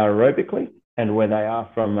where they are aerobically and where they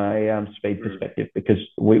are from a speed perspective, because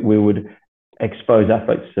we would expose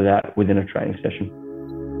athletes to that within a training session.